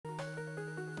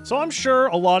So I'm sure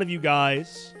a lot of you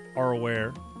guys are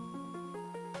aware.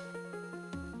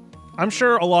 I'm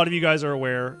sure a lot of you guys are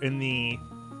aware in the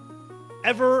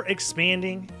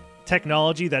ever-expanding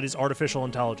technology that is artificial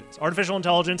intelligence. Artificial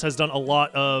intelligence has done a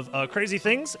lot of crazy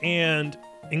things, and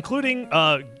including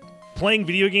playing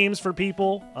video games for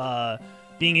people,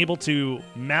 being able to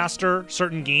master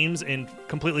certain games and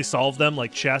completely solve them,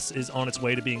 like chess is on its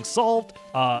way to being solved.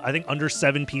 I think under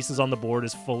 7 pieces on the board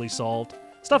is fully solved.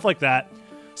 Stuff like that.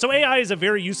 So AI is a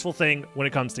very useful thing when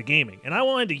it comes to gaming, and I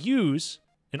wanted to use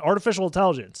an artificial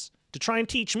intelligence to try and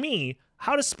teach me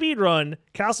how to speedrun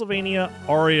Castlevania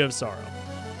Aria of Sorrow.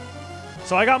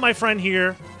 So I got my friend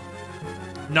here,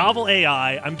 Novel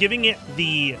AI. I'm giving it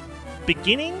the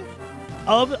beginning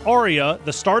of Aria,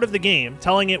 the start of the game,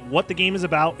 telling it what the game is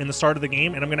about in the start of the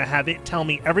game, and I'm going to have it tell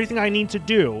me everything I need to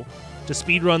do to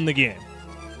speedrun the game.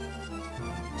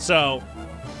 So,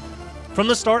 from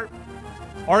the start,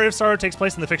 Aria of Sorrow takes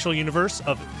place in the fictional universe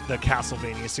of the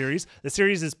Castlevania series. The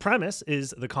series' premise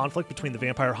is the conflict between the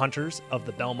vampire hunters of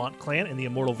the Belmont clan and the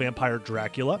immortal vampire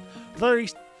Dracula.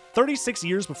 36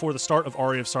 years before the start of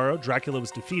Aria of Sorrow, Dracula was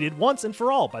defeated once and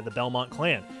for all by the Belmont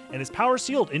clan, and his power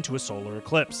sealed into a solar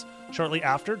eclipse. Shortly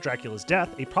after Dracula's death,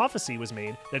 a prophecy was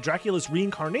made that Dracula's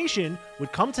reincarnation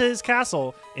would come to his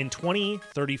castle in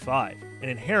 2035 and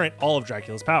inherit all of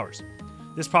Dracula's powers.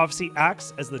 This prophecy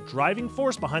acts as the driving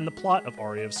force behind the plot of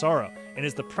Aria of Sorrow and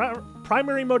is the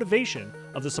primary motivation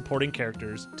of the supporting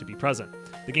characters to be present.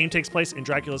 The game takes place in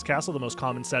Dracula's castle, the most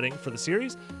common setting for the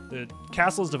series. The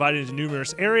castle is divided into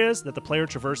numerous areas that the player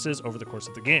traverses over the course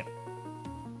of the game.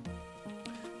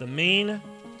 The main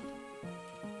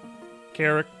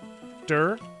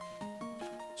character,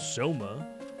 Soma,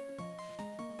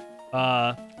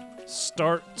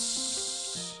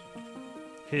 starts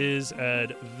his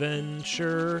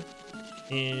adventure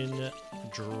in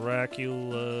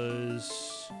Dracula's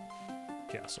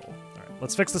castle. All right,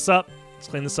 let's fix this up. Let's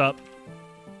clean this up.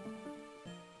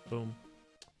 Boom.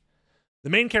 The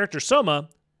main character, Soma,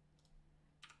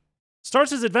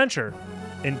 starts his adventure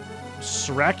in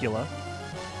Dracula.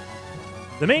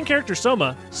 The main character,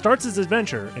 Soma, starts his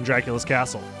adventure in Dracula's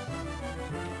castle.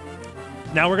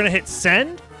 Now we're going to hit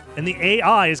send, and the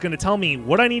AI is going to tell me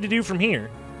what I need to do from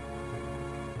here.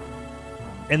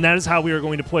 And that is how we are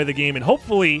going to play the game and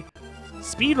hopefully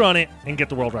speedrun it and get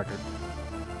the world record.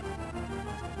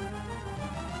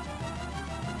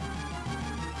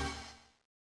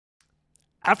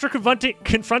 After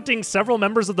confronting several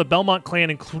members of the Belmont clan,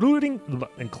 including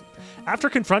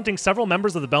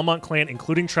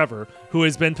Trevor, who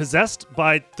has been possessed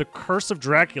by the curse of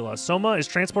Dracula, Soma is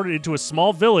transported into a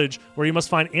small village where he must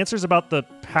find answers about the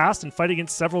past and fight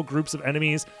against several groups of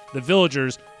enemies, the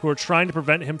villagers, who are trying to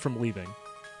prevent him from leaving.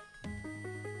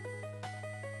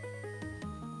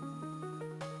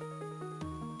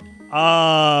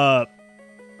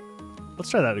 Let's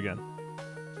try that again.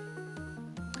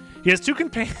 He has 2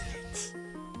 companions.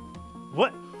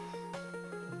 What?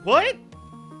 What?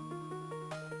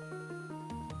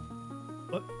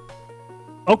 What?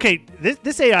 Okay,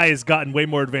 this AI has gotten way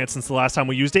more advanced since the last time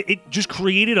we used it. It just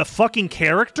created a fucking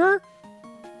character?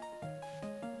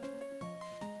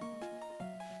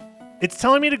 It's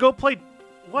telling me to go play...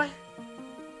 What?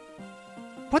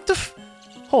 What the f...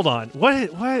 Hold on. What?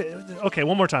 Okay,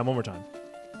 one more time.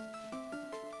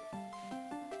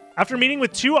 After meeting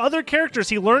with 2 other characters,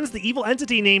 he learns the evil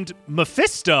entity named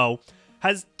Mephisto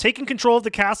has taken control of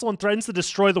the castle and threatens to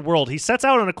destroy the world. He sets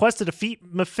out on a quest to defeat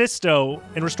Mephisto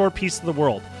and restore peace to the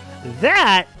world.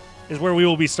 That is where we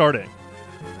will be starting.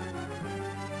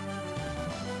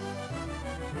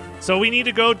 So we need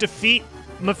to go defeat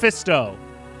Mephisto.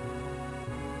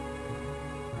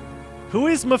 Who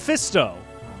is Mephisto?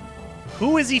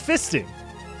 Who is he fisting?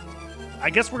 I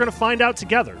guess we're going to find out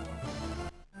together.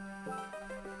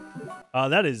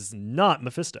 That is not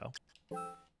Mephisto.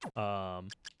 I'll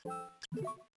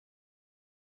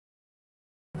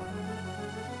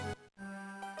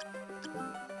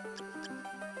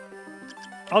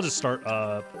just start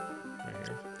right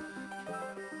here.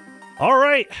 All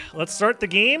right, let's start the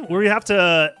game where we have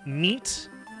to meet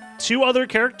 2 other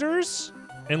characters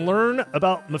and learn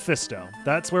about Mephisto.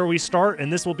 That's where we start,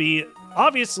 and this will be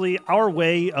obviously our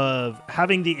way of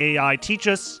having the AI teach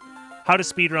us how to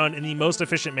speedrun in the most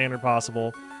efficient manner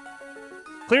possible.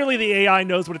 Clearly, the AI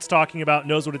knows what it's talking about,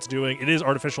 knows what it's doing. It is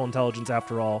artificial intelligence,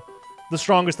 after all. The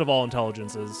strongest of all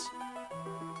intelligences.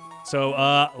 So,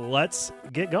 let's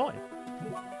get going.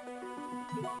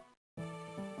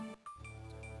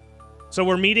 So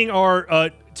we're meeting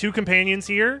our 2 companions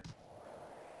here.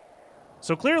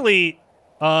 So clearly,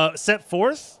 set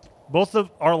forth, both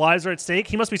of our lives are at stake.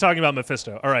 He must be talking about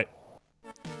Mephisto. All right.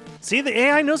 See, the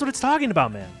AI knows what it's talking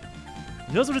about, man.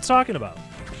 It knows what it's talking about.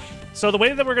 So the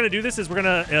way that we're going to do this is we're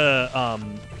going to,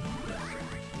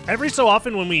 every so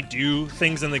often when we do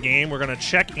things in the game, we're going to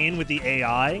check in with the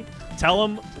AI,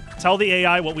 tell the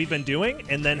AI what we've been doing,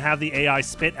 and then have the AI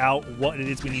spit out what it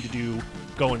is we need to do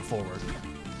going forward.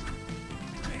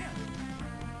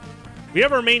 We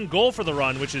have our main goal for the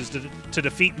run, which is to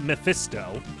defeat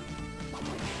Mephisto.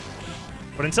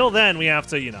 But until then, we have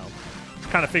to, you know,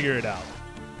 kind of figure it out.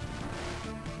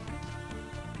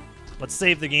 Let's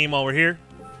save the game while we're here.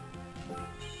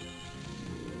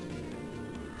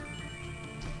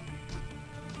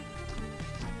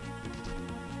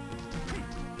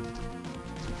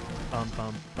 Bum,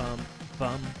 bum, bum,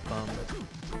 bum, bum.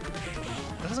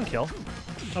 That doesn't kill.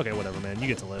 Okay, whatever, man. You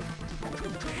get to live.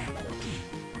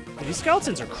 These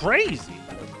skeletons are crazy.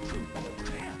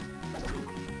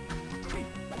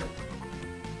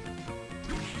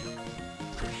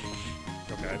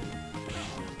 Okay.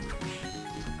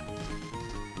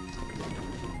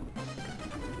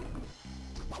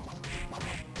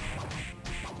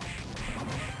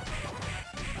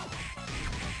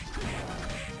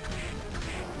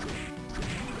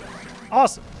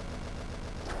 Awesome.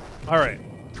 All right.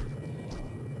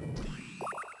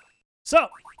 So,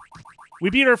 we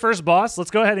beat our first boss.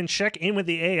 Let's go ahead and check in with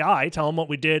the AI, tell them what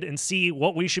we did, and see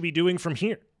what we should be doing from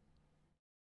here.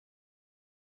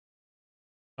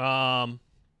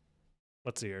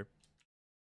 Let's see here.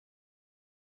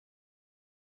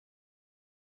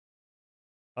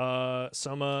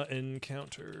 Soma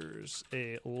encounters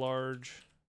a large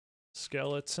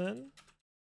skeleton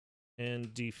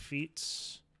and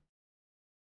defeats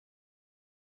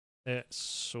it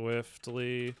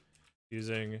swiftly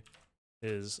using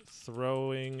his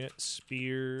throwing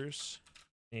spears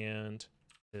and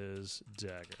his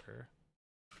dagger.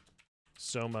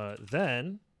 Soma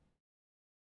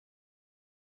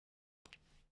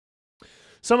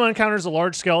encounters a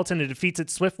large skeleton and defeats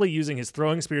it swiftly using his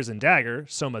throwing spears and dagger.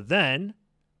 And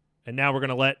now we're going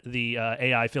to let the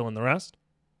AI fill in the rest.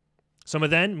 Soma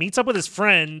then meets up with his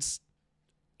friends,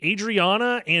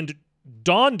 Adriana and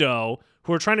Dondo,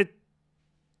 who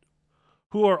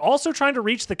are also trying to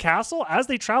reach the castle. As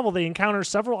they travel, they encounter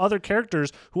several other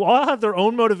characters who all have their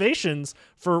own motivations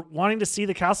for wanting to see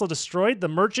the castle destroyed. The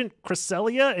merchant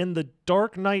Cresselia and the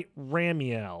Dark Knight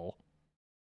Ramiel.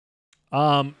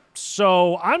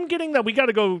 So I'm getting that we got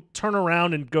to go turn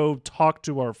around and go talk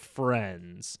to our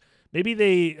friends. Maybe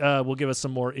they will give us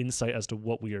some more insight as to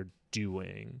what we are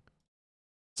doing.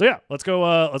 So yeah, let's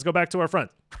go back to our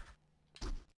friends.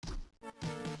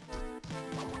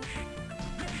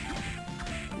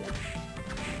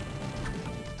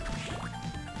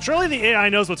 Surely the AI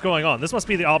knows what's going on. This must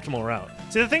be the optimal route.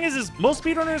 See, the thing is most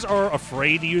speedrunners are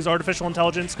afraid to use artificial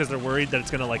intelligence because they're worried that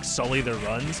it's going to, like, sully their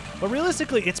runs. But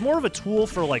realistically, it's more of a tool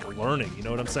for, like, learning. You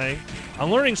know what I'm saying? I'm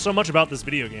learning so much about this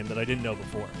video game that I didn't know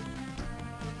before.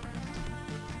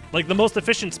 Like, the most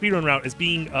efficient speedrun route is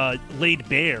being laid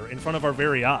bare in front of our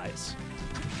very eyes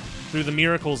through the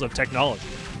miracles of technology.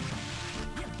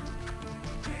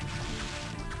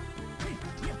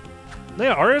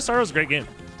 Yeah, RSR is a great game.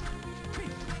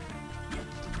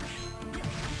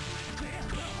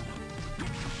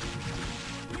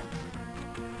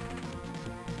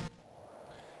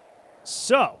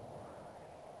 So,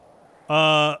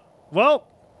 well,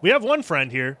 we have one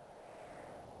friend here.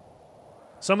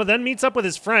 Soma then meets up with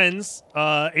his friends,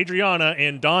 Adriana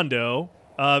and Dondo.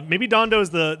 Maybe Dondo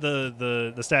is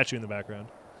the statue in the background.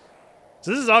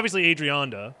 So this is obviously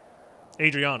Adriana.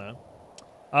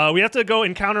 We have to go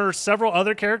encounter several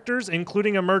other characters,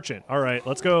 including a merchant. All right,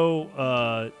 let's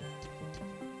go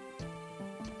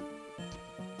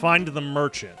find the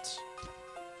merchant.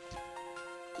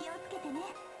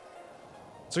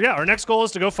 So yeah, our next goal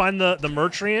is to go find the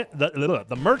merchant,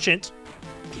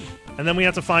 and then we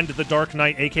have to find the Dark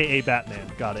Knight, aka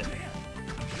Batman. Got it.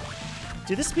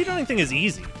 Dude, this speedrunning thing is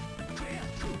easy.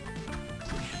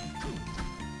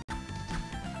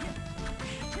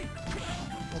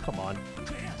 Oh, come on.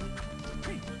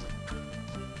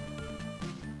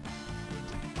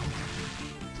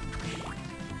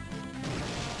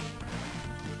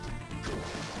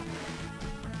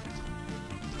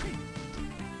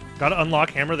 Gotta unlock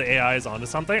hammer, the AI is onto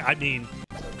something? I mean...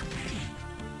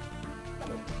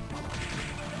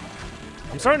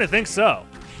 I'm starting to think so.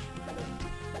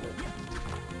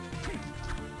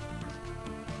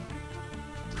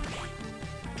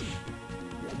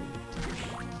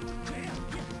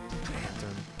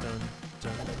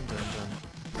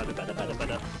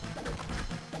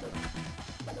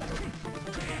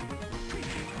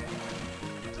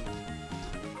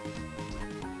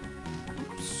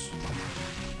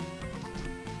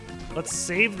 let's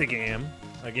save the game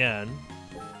again.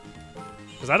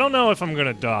 Because I don't know if I'm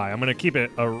gonna die. I'm gonna keep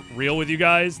it real with you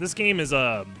guys. This game is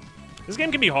this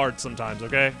game can be hard sometimes,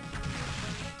 okay?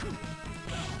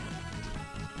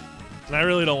 And I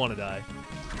really don't want to die.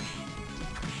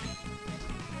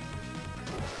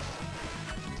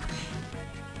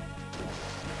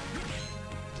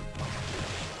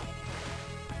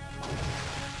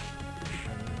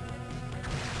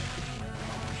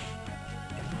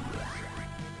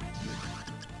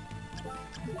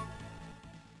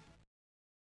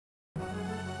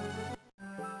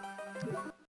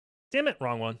 Damn it,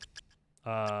 wrong one.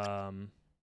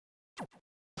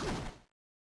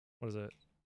 What is it?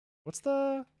 What's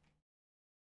the...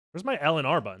 Where's my L and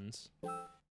R buttons? Why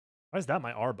is that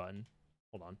my R button?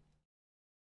 Hold on.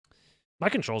 My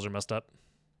controls are messed up.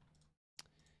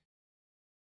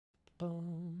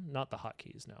 Boom. Not the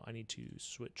hotkeys, no. I need to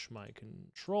switch my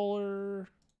controller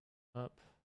up.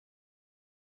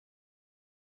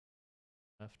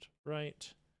 Left,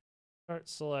 right. Start,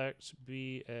 select,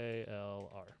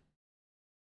 B-A-L-R.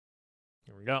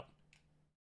 Here we go.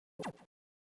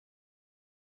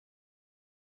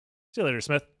 See you later,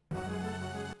 Smith.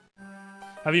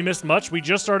 Have you missed much? We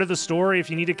just started the story.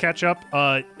 If you need to catch up,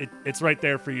 it's right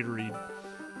there for you to read.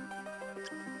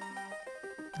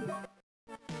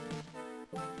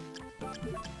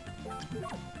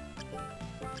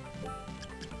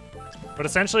 But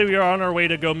essentially, we are on our way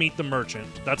to go meet the merchant.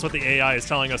 That's what the AI is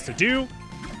telling us to do.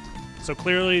 So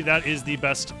clearly, that is the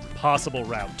best possible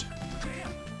route.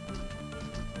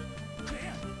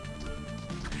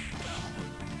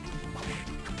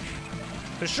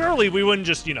 Because surely we wouldn't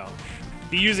just, you know,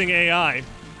 be using AI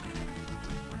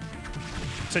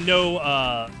to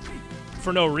know,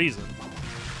 for no reason.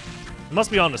 It must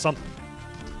be onto something.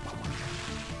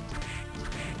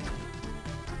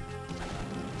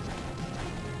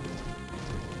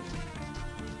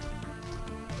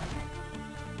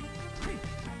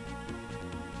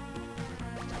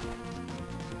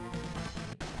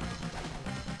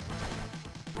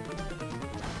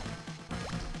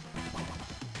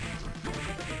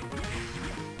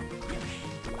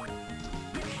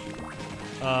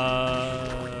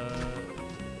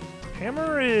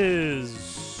 Hammer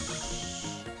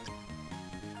is...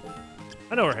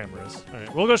 I know where Hammer is.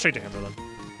 Alright, we'll go straight to Hammer then.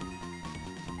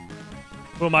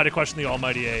 Who am I to question the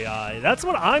almighty AI? That's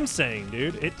what I'm saying,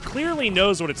 dude. It clearly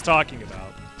knows what it's talking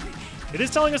about. It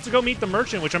is telling us to go meet the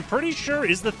merchant, which I'm pretty sure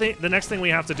is the next thing we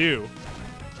have to do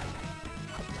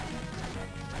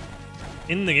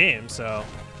in the game, so...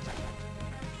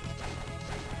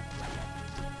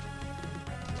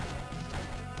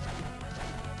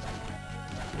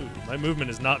 My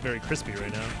movement is not very crispy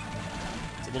right now.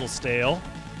 It's a little stale.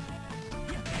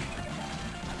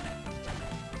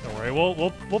 Don't worry,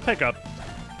 we'll pick up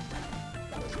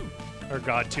our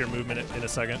god tier movement in a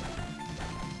second.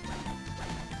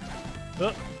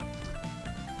 Oh.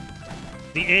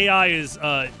 The AI is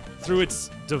through its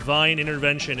divine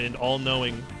intervention and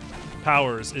all-knowing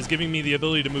powers is giving me the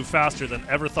ability to move faster than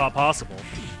ever thought possible.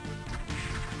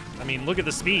 I mean, look at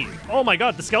the speed. Oh my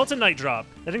god, the Skeleton Knight drop.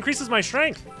 That increases my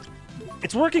strength.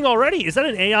 It's working already. Is that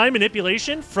an AI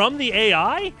manipulation from the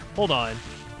AI? Hold on.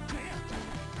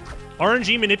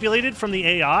 RNG manipulated from the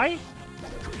AI?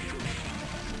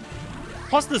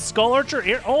 Plus the Skull Archer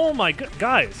air. Oh my god,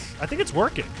 guys. I think it's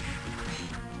working.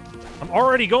 I'm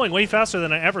already going way faster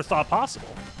than I ever thought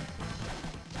possible.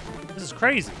 This is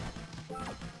crazy.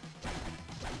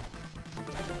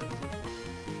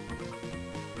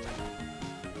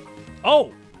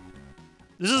 Oh!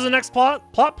 This is the next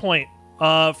plot point.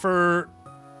 For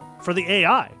the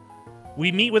AI.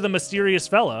 We meet with a mysterious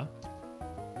fella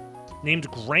named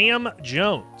Graham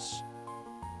Jones.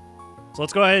 So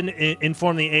let's go ahead and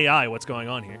inform the AI what's going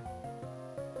on here.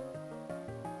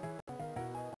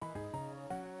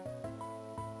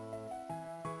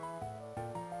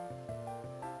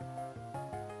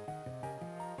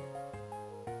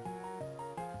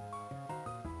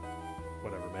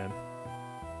 Whatever, man.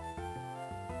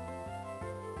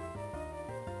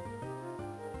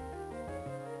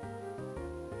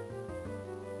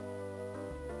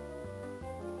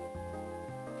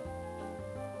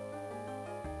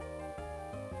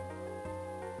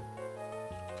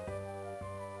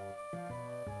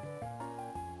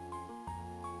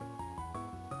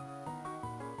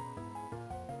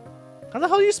 How the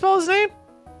hell do you spell his name?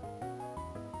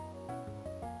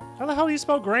 How the hell do you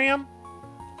spell Graham?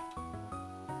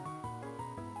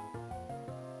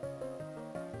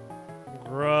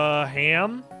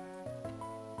 Graham?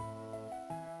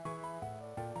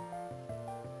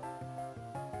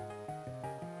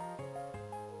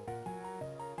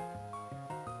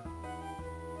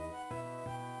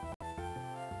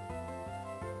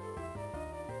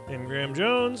 And Graham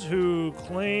Jones, who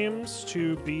claims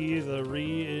to be the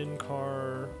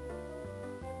reincarnation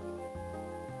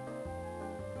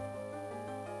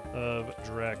of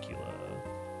Dracula.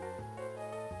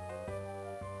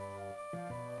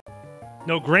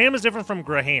 No, Graham is different from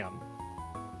Graham.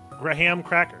 Graham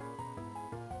Cracker.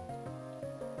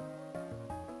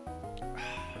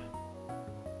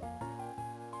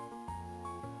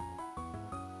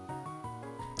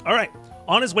 All right.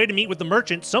 On his way to meet with the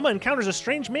merchant, Soma encounters a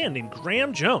strange man named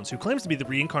Graham Jones, who claims to be the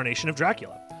reincarnation of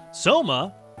Dracula.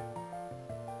 Soma...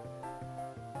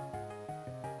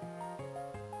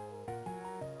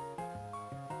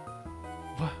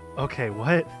 Okay,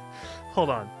 what?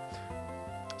 Hold on.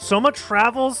 Soma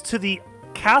travels to the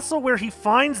castle where he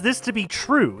finds this to be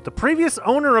true. The previous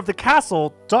owner of the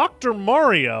castle, Dr.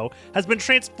 Mario, has been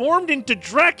transformed into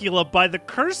Dracula by the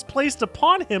curse placed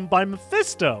upon him by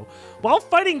Mephisto. While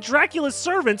fighting Dracula's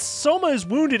servants, Soma is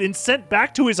wounded and sent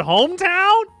back to his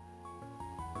hometown?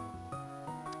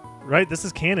 Right, this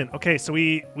is canon. Okay, so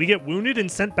we get wounded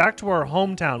and sent back to our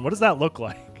hometown. What does that look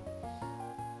like?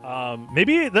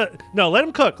 Maybe no, let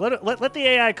him cook. Let the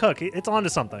AI cook. It's onto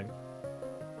something.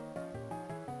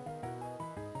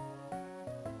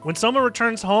 When Soma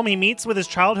returns home, he meets with his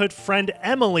childhood friend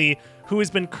Emily, who has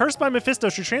been cursed by Mephisto.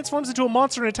 She transforms into a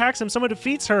monster and attacks him. Soma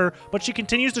defeats her, but she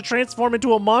continues to transform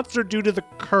into a monster due to the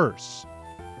curse.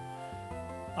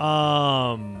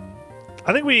 I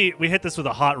think we hit this with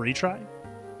a hot retry.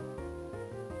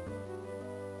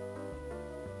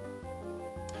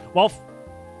 Hold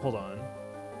on.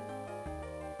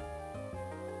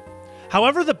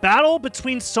 However, the battle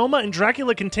between Soma and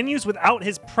Dracula continues without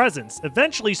his presence.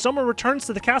 Eventually, Soma returns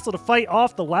to the castle to fight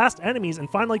off the last enemies and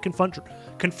finally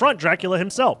confront Dracula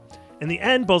himself. In the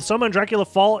end, both Soma and Dracula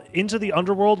fall into the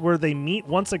underworld where they meet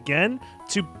once again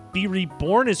to be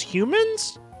reborn as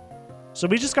humans? So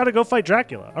we just gotta go fight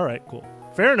Dracula. All right, cool.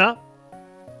 Fair enough.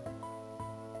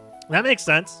 That makes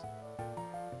sense.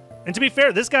 And to be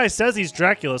fair, this guy says he's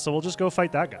Dracula, so we'll just go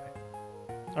fight that guy.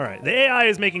 All right, the AI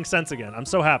is making sense again. I'm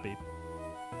so happy.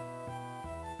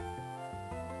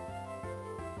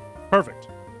 Perfect.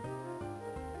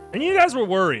 And you guys were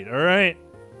worried, all right?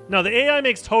 No, the AI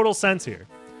makes total sense here.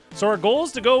 So our goal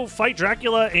is to go fight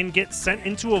Dracula and get sent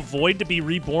into a void to be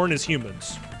reborn as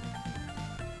humans.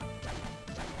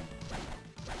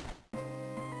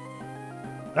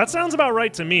 That sounds about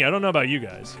right to me. I don't know about you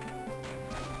guys.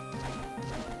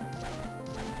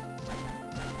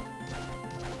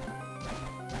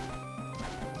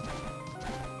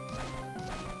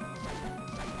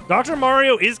 Dr.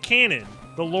 Mario is canon.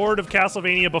 The Lord of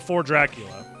Castlevania before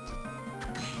Dracula.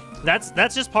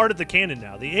 That's just part of the canon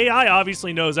now. The AI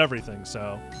obviously knows everything,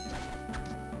 so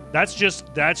that's just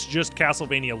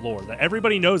Castlevania lore. That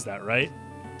everybody knows that, right?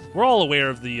 We're all aware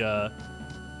of the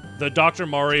Dr.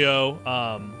 Mario,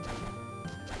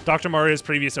 Dr. Mario's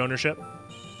previous ownership.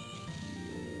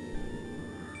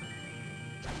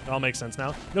 It all makes sense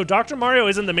now. No, Dr. Mario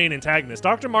isn't the main antagonist.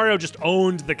 Dr. Mario just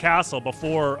owned the castle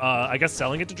before, I guess,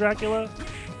 selling it to Dracula.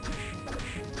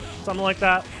 Something like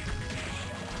that.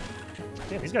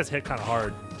 Damn, these guys hit kind of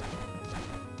hard.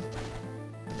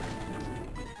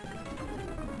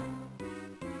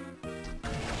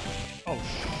 Oh,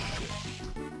 shit.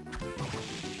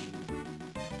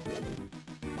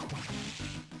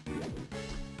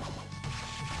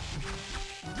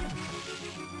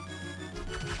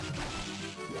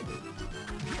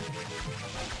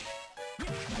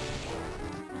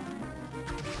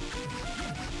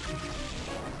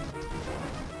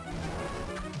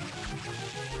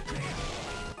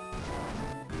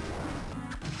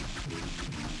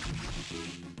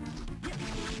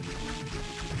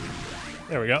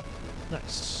 There we go.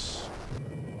 Nice.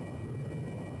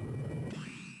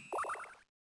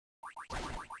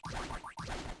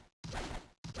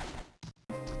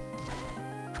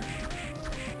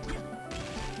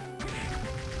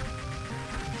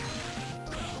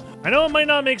 I know it might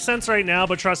not make sense right now,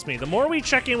 but trust me, the more we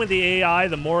check in with the AI,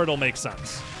 the more it'll make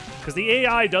sense. Because the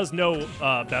AI does know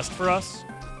best for us.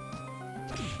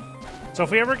 So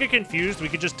if we ever get confused, we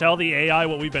could just tell the AI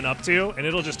what we've been up to, and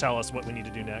it'll just tell us what we need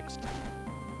to do next.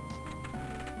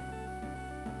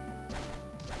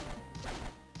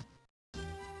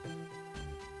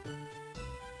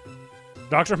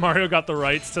 Dr. Mario got the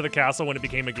rights to the castle when it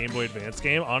became a Game Boy Advance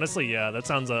game. Honestly, yeah, that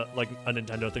sounds like a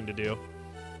Nintendo thing to do.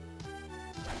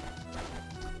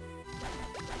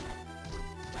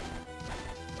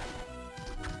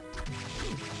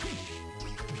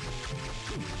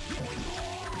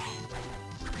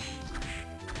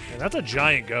 Man, that's a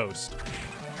giant ghost.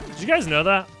 Did you guys know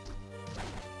that?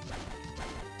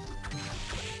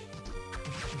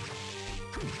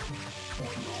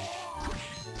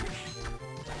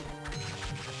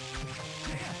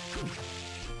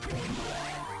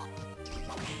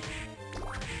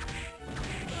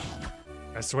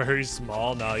 I swear he's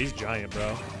small. No, he's giant,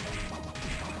 bro.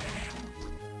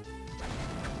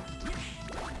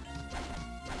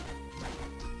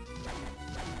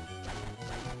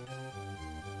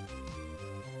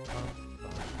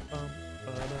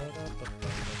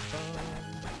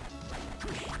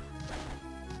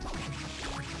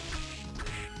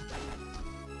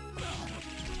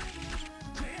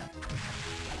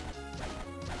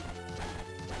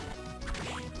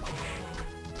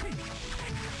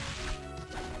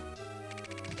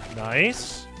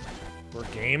 Nice. We're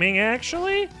gaming,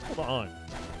 actually? Hold on.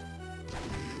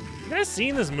 You guys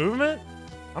seen this movement?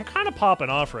 I'm kind of popping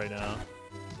off right now.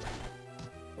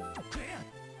 I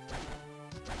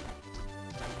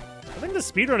think the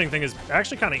speedrunning thing is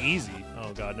actually kind of easy.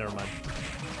 Oh god, never mind.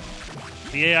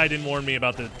 The AI didn't warn me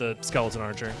about the skeleton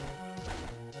archer.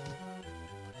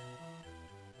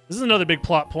 This is another big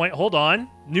plot point. Hold on.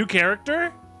 New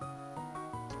character?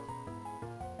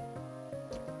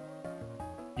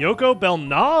 Yoko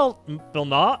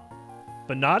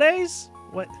Benades?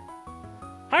 What?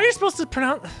 How are you supposed to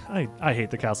pronounce? I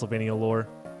hate the Castlevania lore.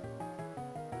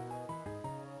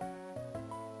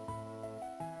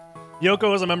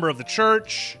 Yoko is a member of the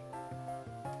church.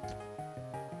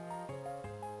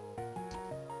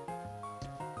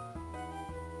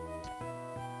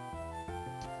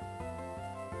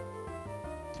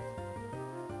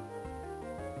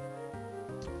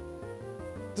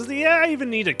 Does the AI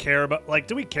even need to care about, like,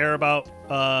 do we care about,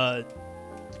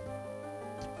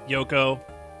 Yoko?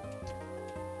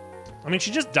 I mean, she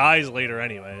just dies later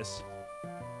anyways.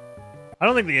 I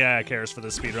don't think the AI cares for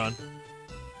this speedrun.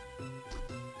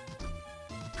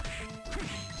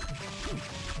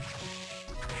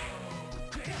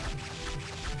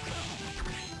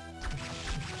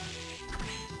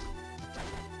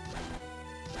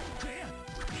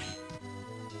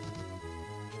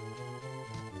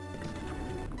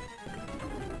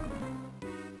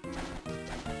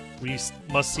 We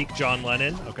must seek John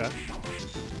Lennon. Okay.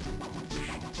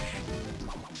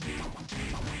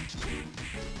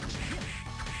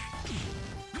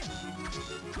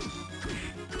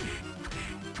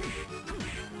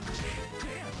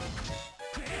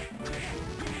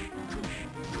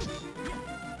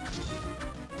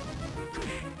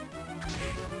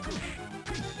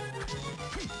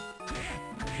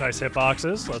 Nice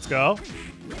hitboxes. Let's go.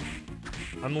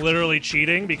 I'm literally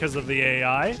cheating because of the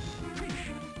AI.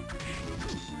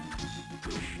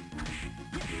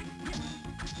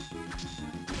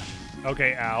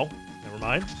 Okay, ow. Never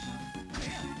mind.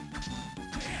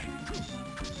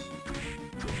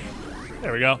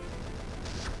 There we go.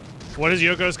 What is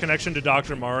Yoko's connection to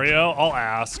Dr. Mario? I'll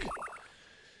ask.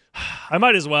 I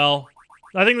might as well.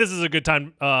 I think this is a good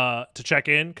time to check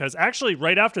in, because actually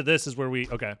right after this is where we...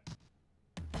 Okay.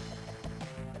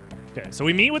 Okay, so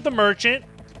we meet with the merchant.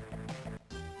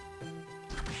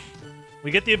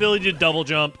 We get the ability to double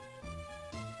jump.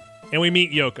 And we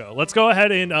meet Yoko. Let's go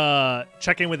ahead and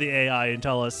check in with the AI and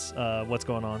tell us what's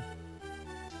going on.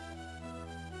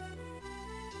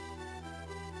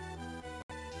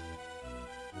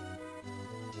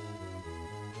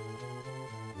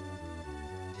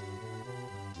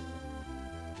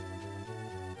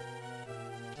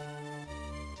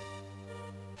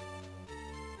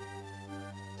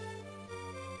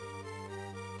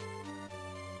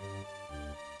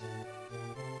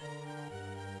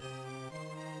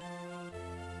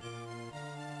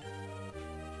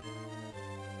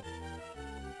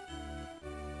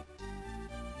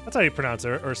 That's how you pronounce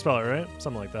it, or spell it, right?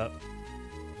 Something like that.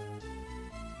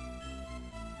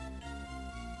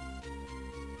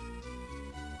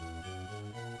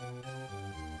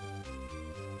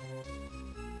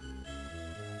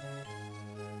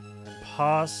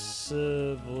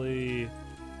 Possibly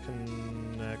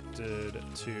connected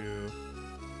to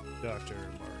Dr.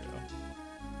 Mario.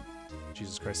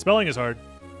 Jesus Christ. Spelling is hard.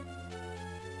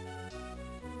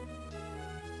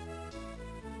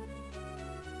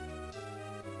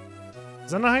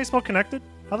 Is that not how you spell connected?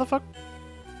 How the fuck?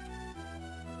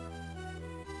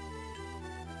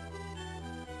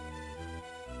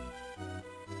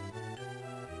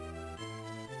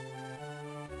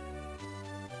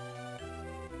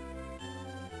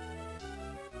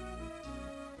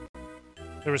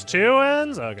 There was two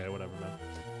ends? Okay, whatever, man.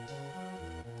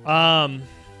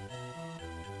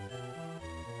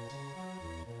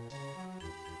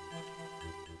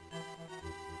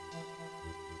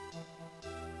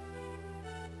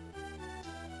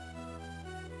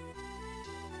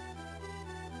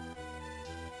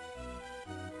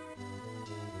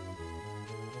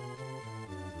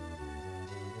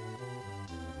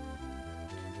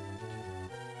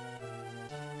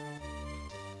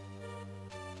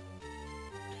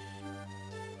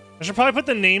 I should probably put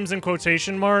the names in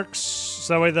quotation marks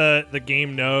so that way the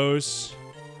game knows,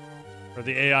 or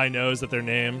the AI knows that they're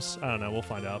names. I don't know. We'll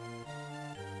find out.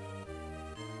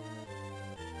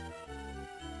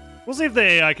 We'll see if the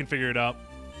AI can figure it out.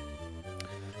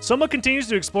 Soma continues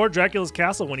to explore Dracula's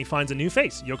castle when he finds a new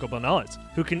face, Yoko Bonales,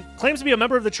 who claims to be a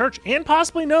member of the church and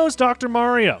possibly knows Dr.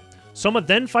 Mario. Soma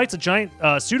then fights a giant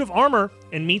suit of armor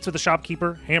and meets with the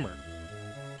shopkeeper, Hammer.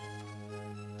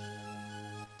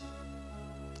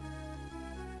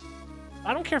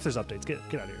 I don't care if there's updates. Get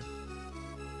out of here.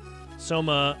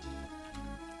 Soma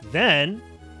then...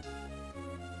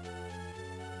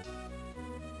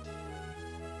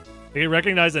 They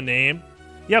recognize the name.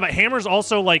 Yeah, but Hammer's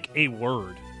also, like, a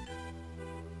word.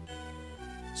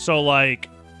 So, like...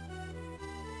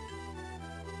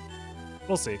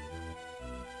 We'll see.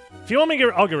 If you want me to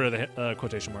I'll get rid of the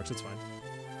quotation marks. It's fine.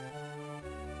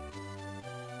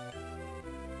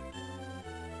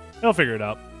 They'll figure it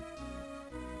out.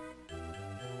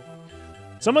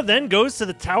 Soma then goes to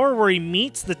the tower where he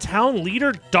meets the town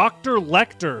leader, Dr.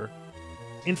 Lecter,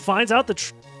 and finds out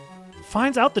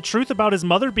the truth about his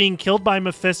mother being killed by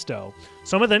Mephisto.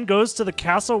 Soma then goes to the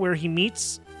castle where he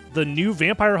meets the new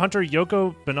vampire hunter,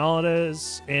 Yoko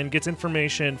Bonales, and gets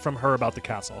information from her about the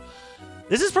castle.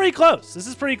 This is pretty close. This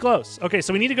is pretty close. Okay,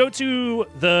 so we need to go to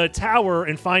the tower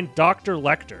and find Dr.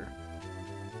 Lecter.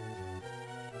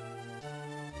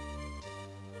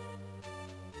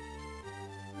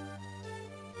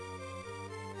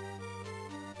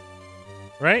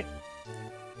 Right?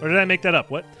 Or did I make that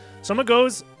up? What? Soma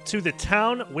goes to the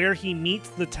town where he meets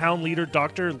the town leader,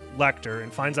 Dr. Lecter,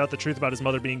 and finds out the truth about his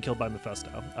mother being killed by Mephisto.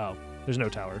 Oh, there's no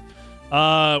tower.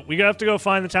 We have to go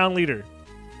find the town leader.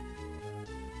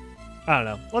 I don't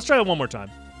know. Let's try it one more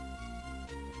time.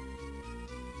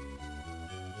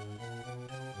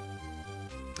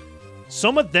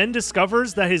 Soma then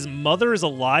discovers that his mother is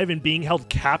alive and being held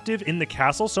captive in the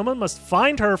castle. Soma must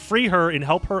find her, free her, and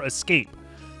help her escape.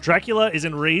 Dracula is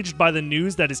enraged by the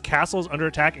news that his castle is under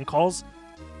attack and calls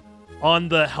on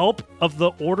the help of the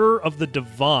Order of the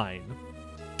Divine.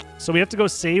 So we have to go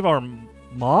save our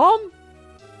mom?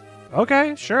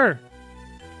 Okay, sure.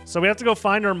 So we have to go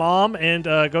find our mom and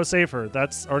go save her.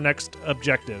 That's our next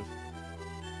objective.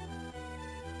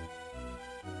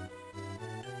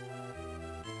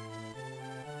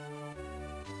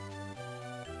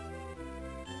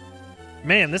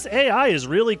 Man, this AI is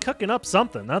really cooking up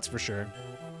something, that's for sure.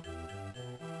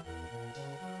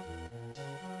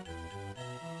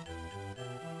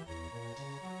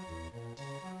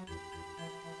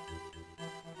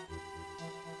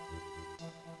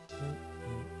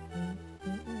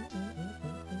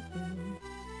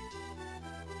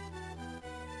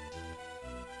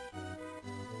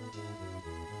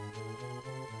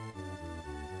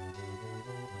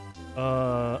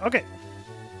 Okay.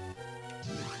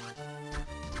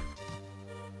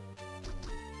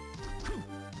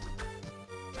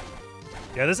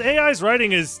 Yeah, this AI's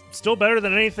writing is still better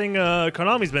than anything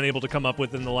Konami's been able to come up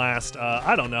with in the last,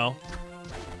 I don't know.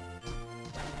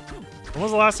 When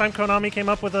was the last time Konami came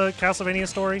up with a Castlevania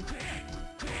story?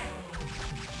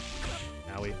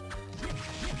 Owie.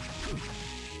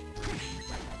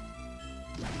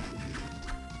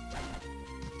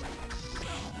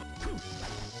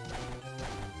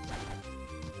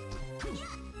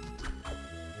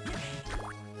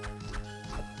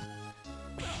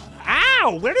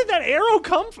 Ow! Where did that arrow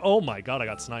come from? Oh my god, I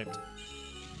got sniped.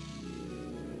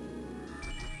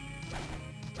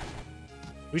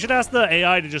 We should ask the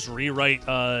AI to just rewrite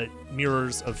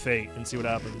Mirrors of Fate and see what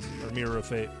happens. Or Mirror of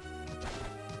Fate.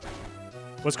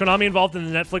 Was Konami involved in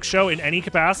the Netflix show in any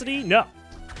capacity? No.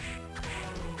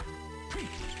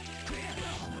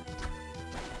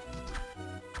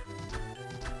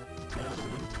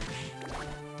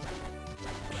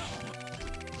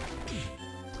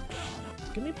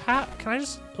 Give me can I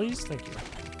just, please? Thank you.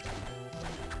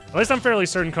 At least I'm fairly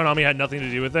certain Konami had nothing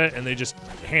to do with it, and they just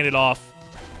handed off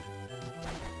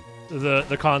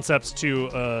the concepts to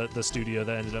the studio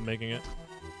that ended up making it.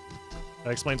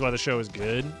 That explains why the show is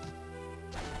good.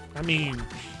 I mean,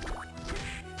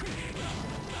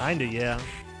 kinda, yeah.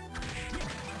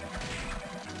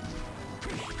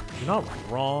 You're not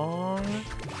wrong.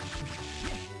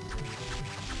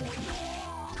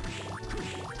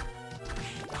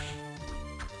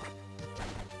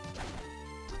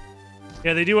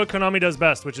 Yeah, they do what Konami does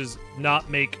best, which is not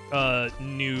make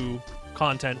new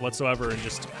content whatsoever and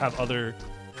just have other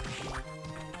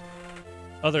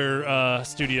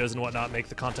studios and whatnot make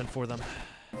the content for them.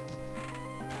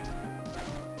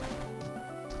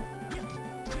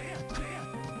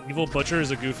 Evil Butcher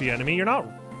is a goofy enemy. You're not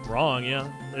wrong, yeah.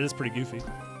 It is pretty goofy.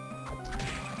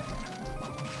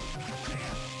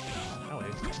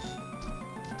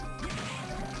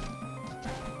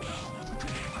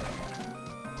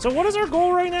 So what is our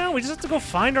goal right now? We just have to go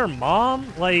find our mom?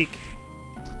 Like,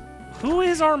 who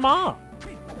is our mom?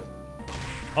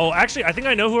 Oh, actually, I think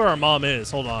I know who our mom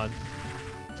is. Hold on.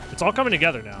 It's all coming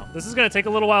together now. This is going to take a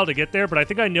little while to get there, but I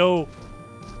think I know.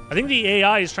 I think the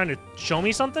AI is trying to show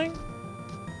me something.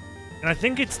 And I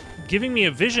think it's giving me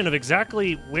a vision of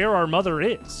exactly where our mother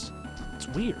is. It's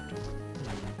weird.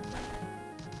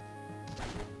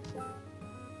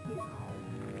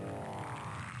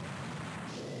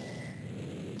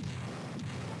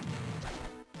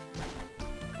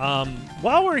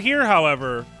 While we're here,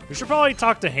 however, we should probably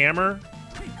talk to Hammer.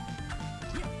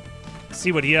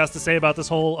 See what he has to say about this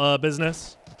whole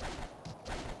business.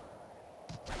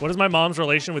 What is my mom's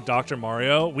relation with Dr.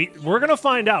 Mario? We're gonna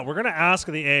find out. We're gonna ask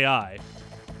the AI.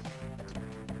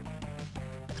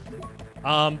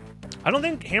 I don't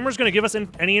think Hammer's gonna give us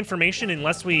any information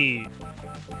unless we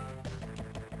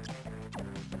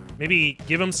maybe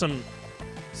give him some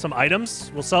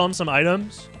items. We'll sell him some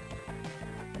items.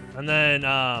 And then,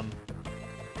 I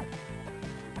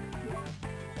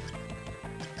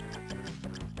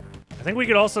think we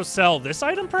could also sell this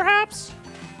item, perhaps?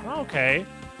 Okay.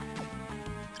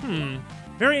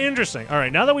 Very interesting. All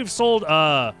right, now that we've sold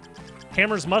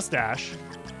Hammer's mustache,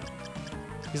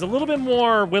 he's a little bit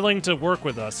more willing to work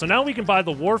with us. So now we can buy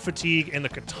the war fatigue and the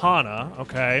katana.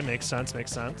 Okay, makes sense,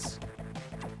 makes sense.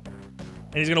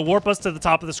 And he's gonna warp us to the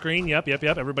top of the screen. Yep.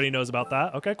 Everybody knows about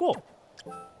that. Okay, cool.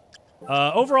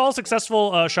 Overall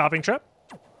successful shopping trip.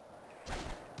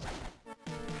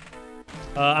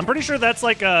 I'm pretty sure that's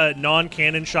like a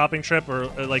non-canon shopping trip, or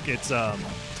like it's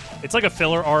like a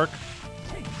filler arc.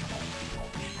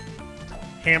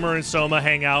 Hammer and Soma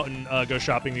hang out and go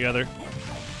shopping together.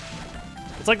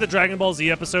 It's like the Dragon Ball Z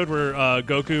episode where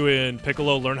Goku and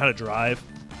Piccolo learn how to drive.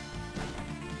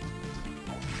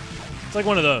 It's like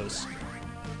one of those.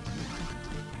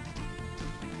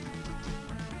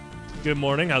 Good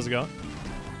morning, how's it going?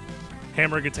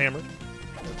 Hammer gets hammered.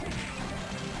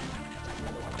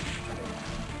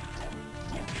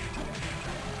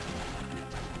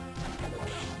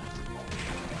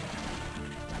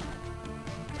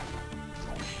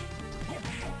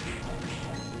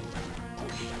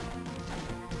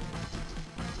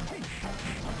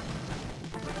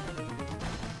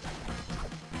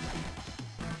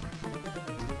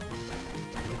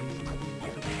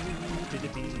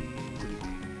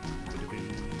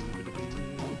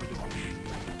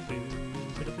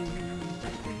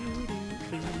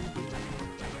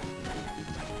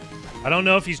 I don't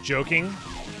know if he's joking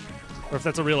or if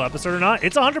that's a real episode or not.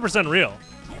 It's 100% real.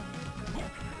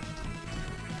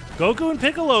 Goku and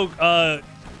Piccolo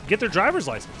get their driver's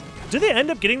license. Do they end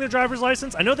up getting their driver's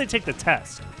license? I know they take the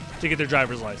test to get their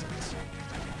driver's license.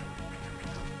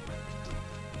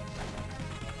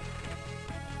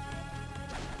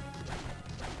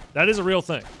 That is a real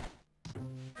thing.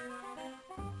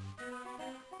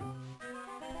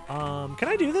 Can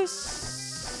I do this?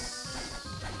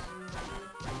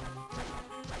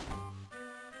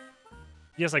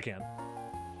 Yes, I can.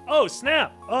 Oh,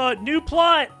 snap. New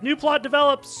plot. New plot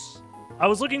develops. I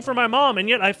was looking for my mom, and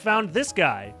yet I found this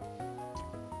guy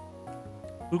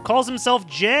who calls himself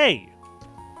Jay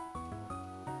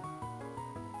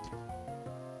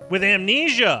with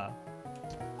amnesia,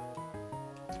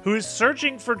 who is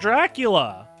searching for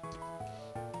Dracula.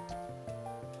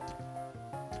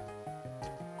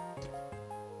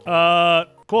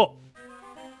 Cool.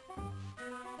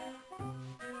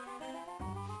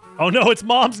 Oh no, it's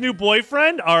Mom's new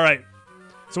boyfriend? All right.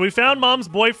 So we found Mom's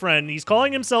boyfriend. He's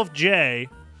calling himself Jay.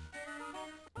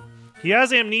 He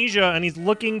has amnesia, and he's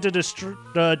looking to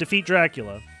defeat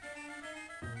Dracula.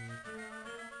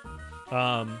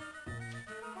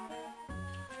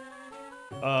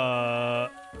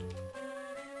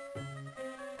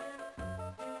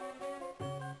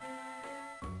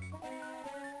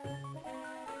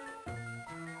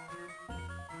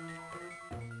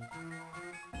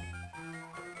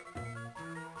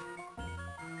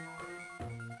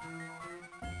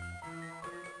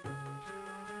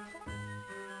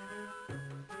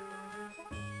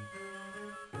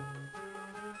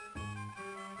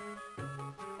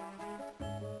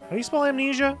 How do you spell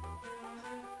amnesia?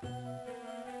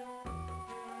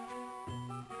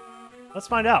 Let's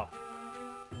find out.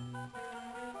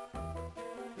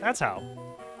 That's how.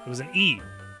 It was an E.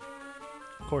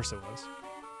 Of course it was.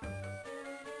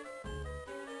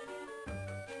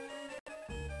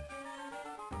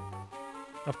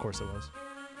 Of course it was.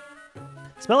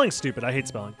 Spelling's stupid. I hate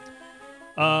spelling.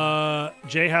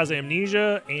 Jay has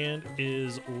amnesia and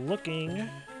is looking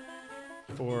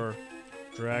for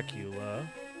Dracula.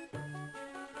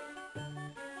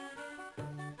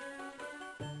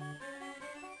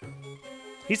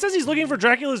 He says he's looking for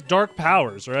Dracula's dark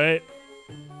powers, right?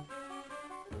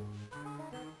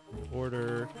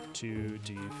 Order to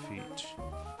defeat.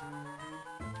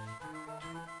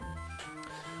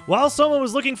 While Soma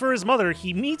was looking for his mother,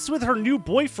 he meets with her new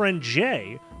boyfriend,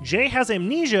 Jay. Jay has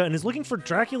amnesia and is looking for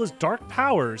Dracula's dark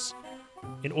powers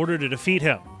in order to defeat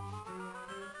him.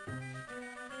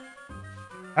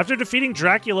 After defeating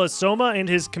Dracula, Soma and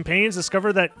his companions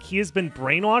discover that he has been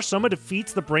brainwashed. Soma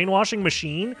defeats the brainwashing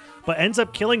machine, but ends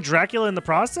up killing Dracula in the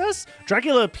process.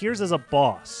 Dracula appears as a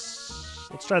boss.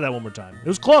 Let's try that one more time. It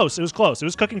was close. It was close. It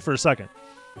was cooking for a second.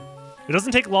 It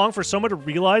doesn't take long for Soma to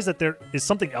realize that there is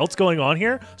something else going on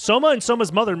here. Soma and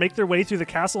Soma's mother make their way through the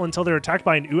castle until they're attacked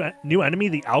by a new enemy,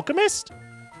 the Alchemist.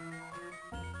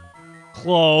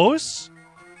 Close.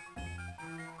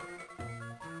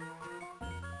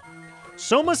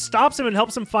 Soma stops him and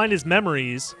helps him find his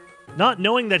memories, not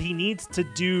knowing that he needs to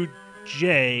do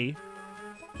Jay.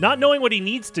 Not knowing what he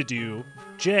needs to do,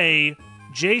 Jay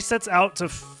sets out to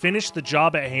finish the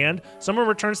job at hand. Soma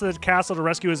returns to the castle to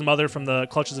rescue his mother from the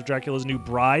clutches of Dracula's new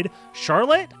bride,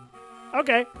 Charlotte?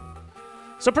 Okay.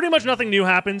 So pretty much nothing new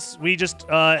happens. We just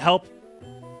help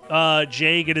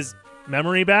Jay get his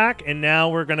memory back, and now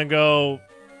we're gonna go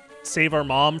save our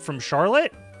mom from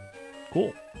Charlotte?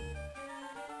 Cool.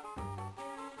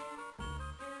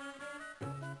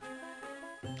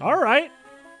 All right.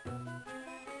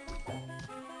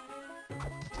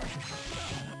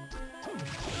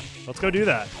 Let's go do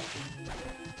that.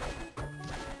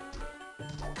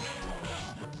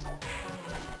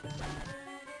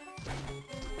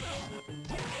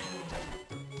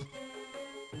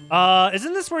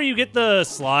 Isn't this where you get the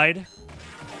slide?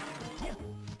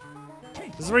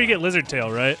 This is where you get Lizard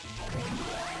Tail, right?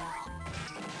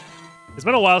 It's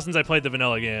been a while since I played the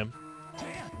vanilla game.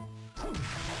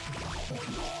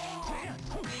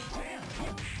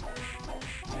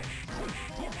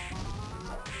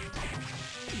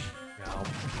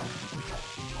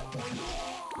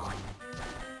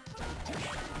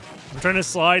 I'm trying to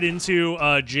slide into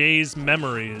Jay's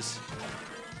memories.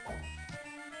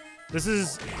 This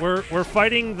is we're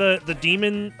fighting the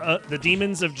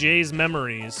demons of Jay's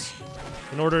memories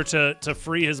in order to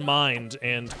free his mind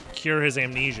and cure his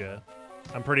amnesia.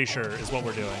 I'm pretty sure is what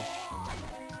we're doing.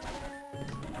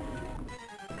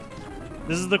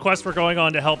 This is the quest we're going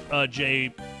on to help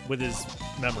Jay with his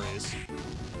memories.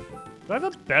 Do I have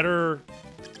a better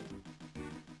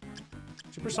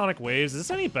Supersonic Waves? Is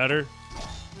this any better?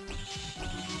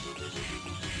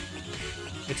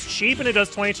 It's cheap and it does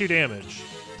 22 damage.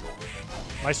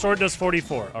 My sword does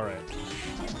 44. All right.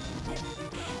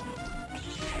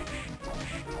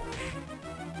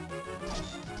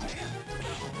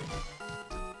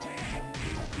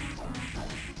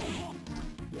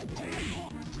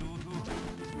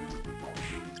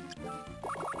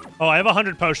 Oh, I have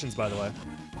 100 potions, by the way.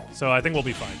 So I think we'll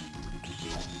be fine.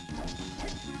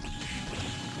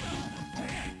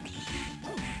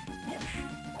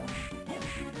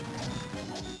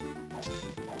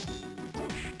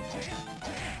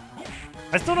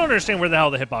 I still don't understand where the hell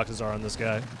the hitboxes are on this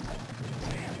guy.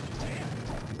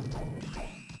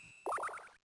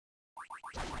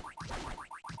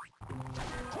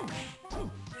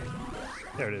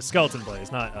 There it is. Skeleton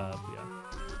Blaze, not, yeah.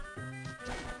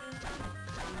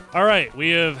 Alright, we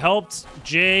have helped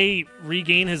Jay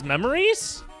regain his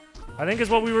memories? I think is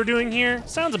what we were doing here.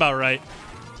 Sounds about right.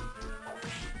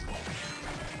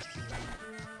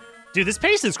 Dude, this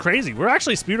pace is crazy. We're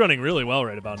actually speedrunning really well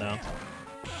right about now.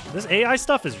 This AI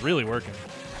stuff is really working.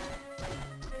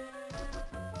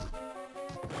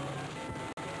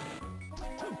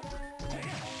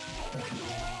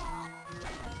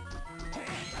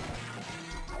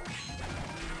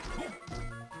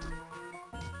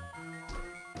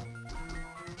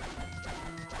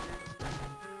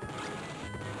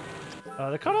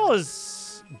 The cut-all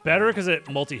is better because it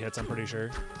multi-hits, I'm pretty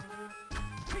sure.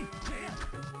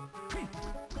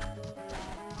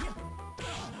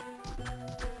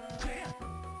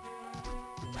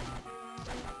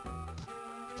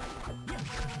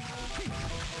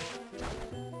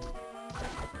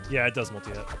 Yeah, it does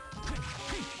multi-hit.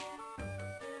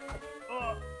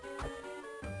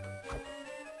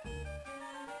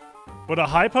 Would a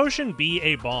high potion be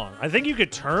a bong? I think you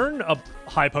could turn a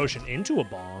high potion into a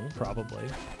bong, probably.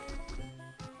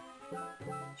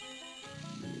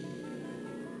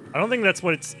 I don't think that's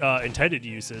what its intended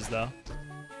use is, though.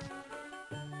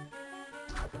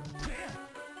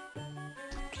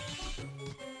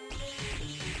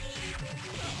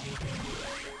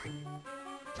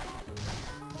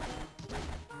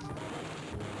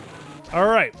 All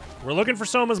right, we're looking for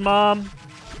Soma's mom.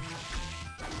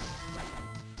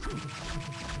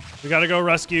 We gotta go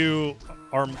rescue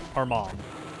our mom.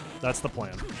 That's the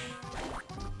plan.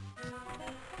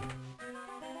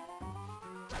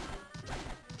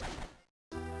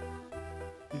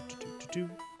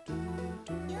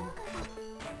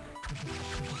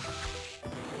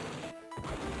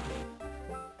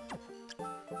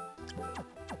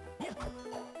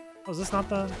 Oh, is this not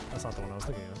the... That's not the one I was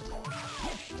thinking of.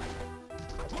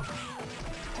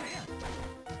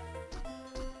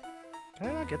 Can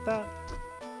I not get that?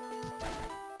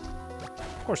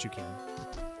 Of course you can.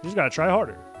 You just gotta try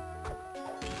harder.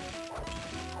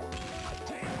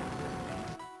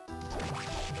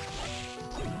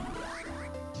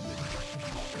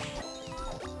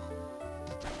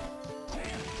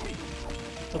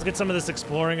 Let's get some of this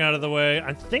exploring out of the way.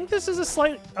 I think this is a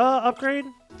slight upgrade.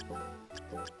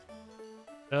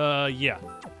 Yeah.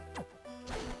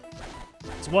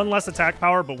 It's one less attack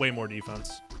power, but way more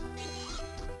defense.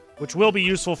 Which will be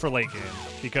useful for late game,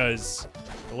 because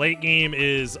the late game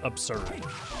is absurd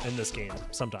in this game,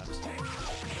 sometimes.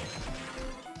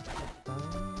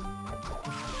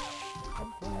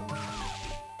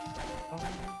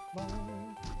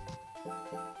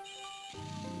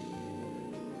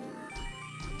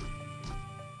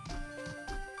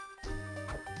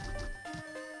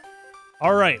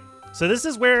 All right. So this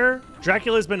is where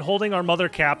Dracula's been holding our mother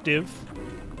captive.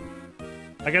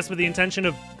 I guess with the intention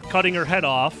of cutting her head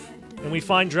off. And we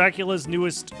find Dracula's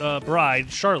newest bride,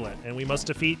 Charlotte. And we must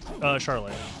defeat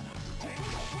Charlotte.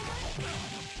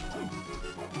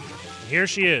 And here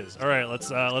she is. All right, let's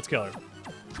kill her.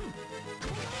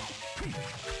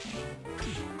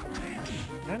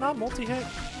 Can I not multi-hit?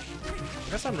 I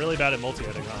guess I'm really bad at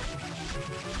multi-hitting, huh?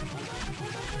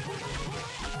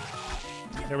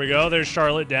 There we go. There's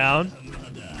Charlotte down.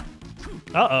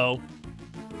 Uh-oh.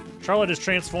 Charlotte is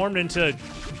transformed into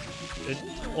an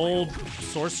old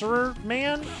sorcerer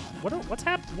man? What's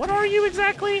happening? What are you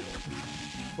exactly?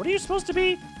 What are you supposed to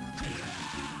be?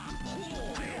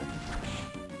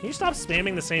 Can you stop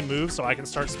spamming the same move so I can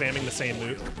start spamming the same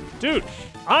move? Dude,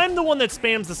 I'm the one that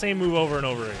spams the same move over and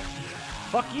over again.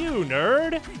 Fuck you,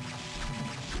 nerd.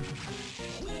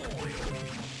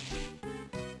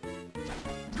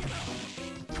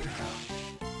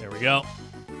 Go.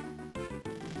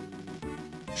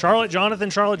 Charlotte,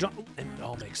 Jonathan, Charlotte, John. It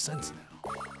all makes sense now.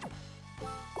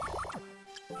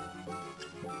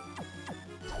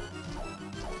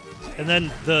 And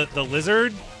then the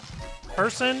lizard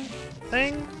person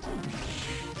thing.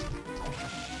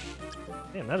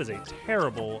 Damn, that is a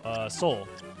terrible soul.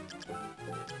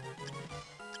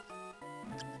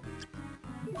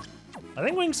 I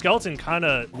think Winged Skeleton kind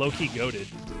of low-key goated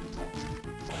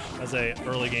as a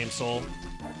early game soul.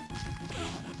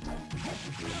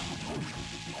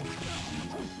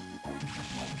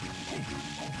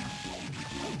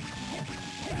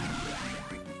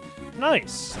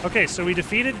 Nice. Okay, so we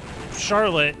defeated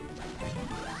Charlotte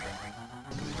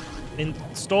and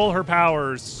stole her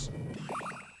powers,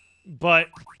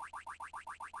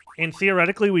 and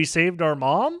theoretically we saved our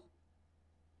mom,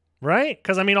 right?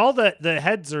 Because I mean, all the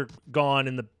heads are gone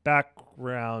in the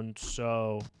background,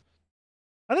 so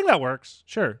I think that works.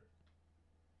 Sure,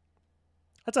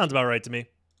 that sounds about right to me.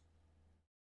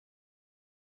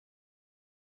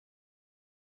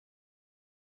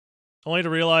 Only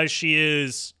to realize she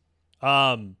is.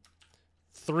 What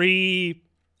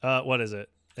is it?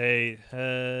 A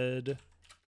head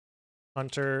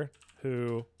hunter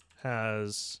who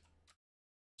has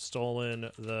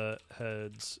stolen the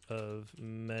heads of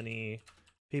many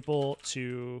people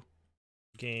to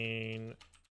gain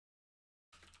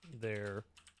their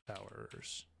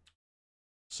powers.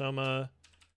 Soma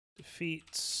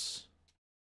defeats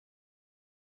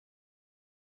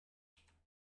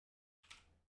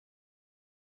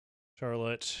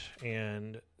Charlotte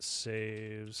and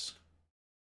saves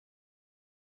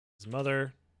his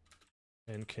mother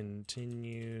and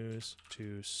continues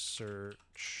to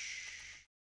search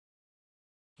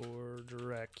for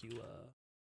Dracula.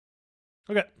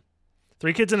 Okay.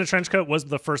 3 kids in a trench coat was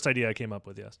the first idea I came up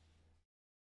with, yes.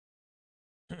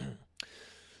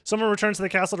 Someone returns to the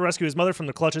castle to rescue his mother from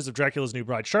the clutches of Dracula's new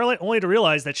bride, Charlotte, only to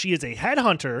realize that she is a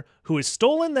headhunter who has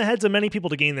stolen the heads of many people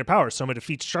to gain their powers. Soma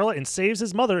defeats Charlotte and saves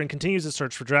his mother and continues to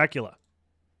search for Dracula.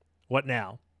 What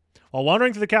now? While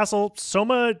wandering through the castle,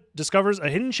 Soma discovers a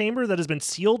hidden chamber that has been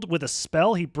sealed with a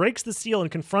spell. He breaks the seal and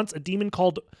confronts a demon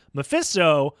called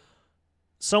Mephisto.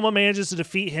 Soma manages to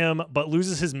defeat him, but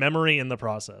loses his memory in the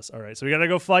process. All right, so we gotta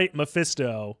go fight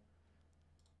Mephisto.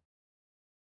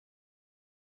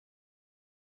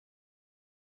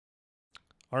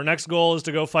 Our next goal is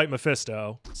to go fight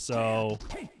Mephisto, so...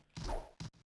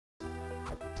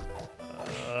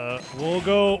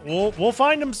 We'll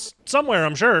find him somewhere,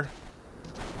 I'm sure.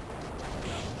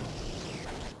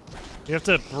 You have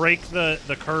to break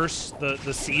the curse,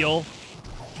 the seal.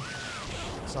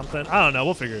 Something. I don't know.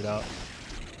 We'll figure it out.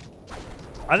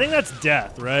 I think that's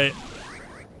Death, right?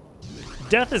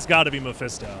 Death has got to be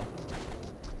Mephisto.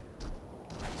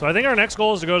 So I think our next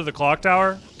goal is to go to the clock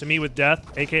tower to meet with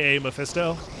Death, aka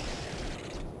Mephisto.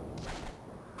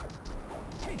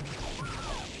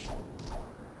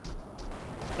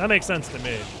 That makes sense to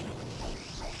me.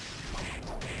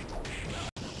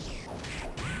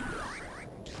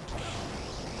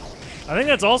 I think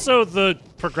that's also the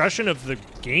progression of the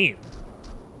game.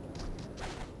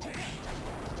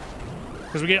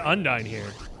 Because we get Undyne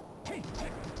here.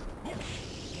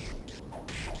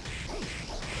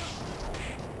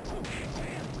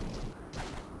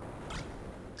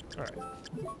 Alright.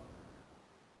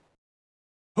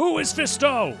 Who is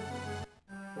Fisto?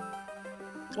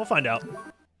 We'll find out.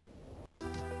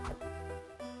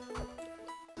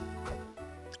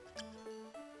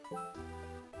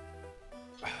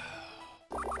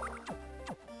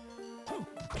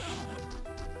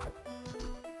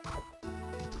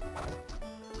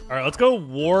 All right, let's go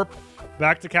warp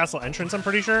back to castle entrance, I'm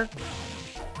pretty sure.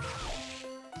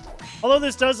 Although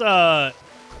this does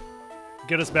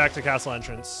get us back to castle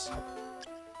entrance.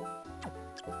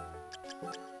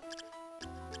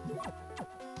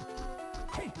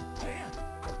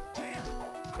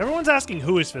 Everyone's asking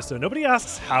who is Fisto. Nobody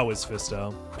asks how is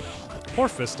Fisto. Poor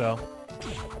Fisto.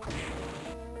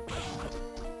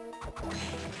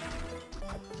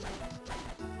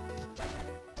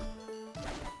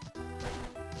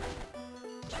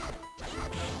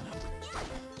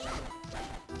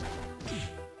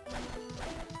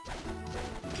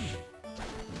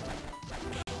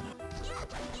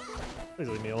 Please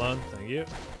leave me alone. Thank you.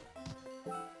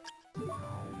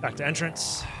 Back to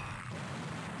entrance.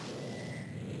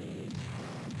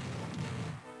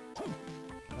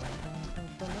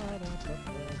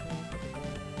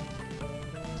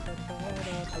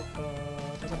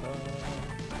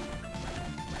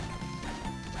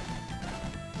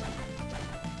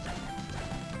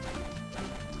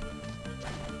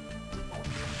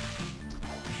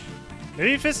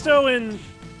 Maybe Fisto and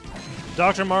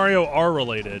Dr. Mario are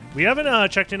related. We haven't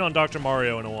checked in on Dr.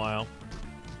 Mario in a while.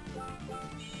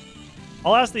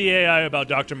 I'll ask the AI about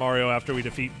Dr. Mario after we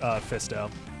defeat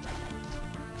Fisto.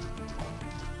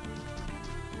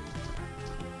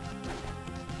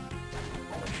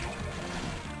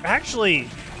 Actually,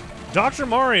 Dr.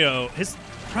 Mario, his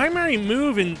primary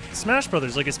move in Smash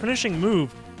Brothers, like his finishing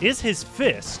move, is his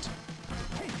fist.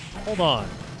 Hold on.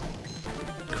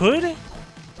 Could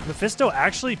Mephisto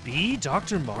actually be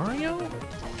Dr. Mario?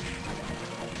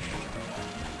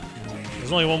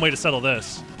 There's only one way to settle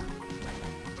this.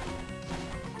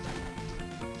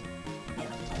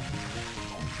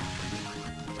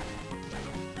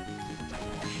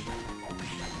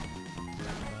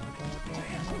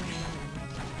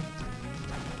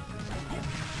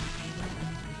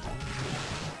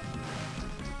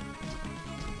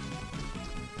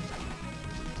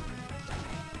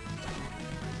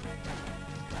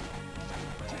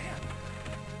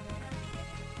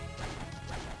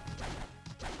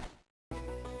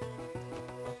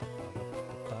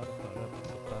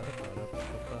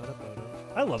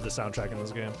 I love the soundtrack in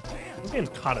this game. This game's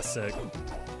kinda sick.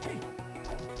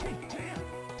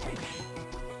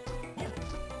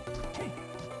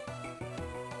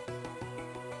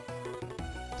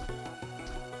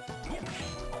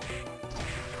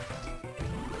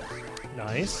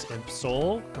 Nice. Imp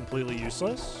Soul, completely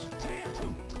useless.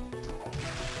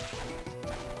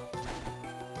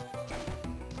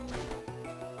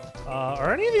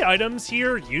 Are any of the items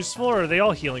here useful, or are they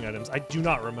all healing items? I do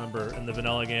not remember in the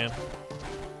vanilla game.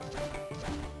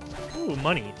 Ooh,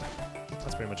 money.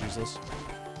 That's pretty much useless.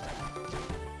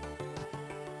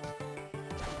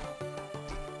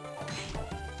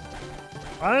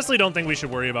 I honestly don't think we should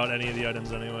worry about any of the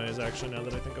items anyways, actually, now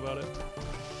that I think about it.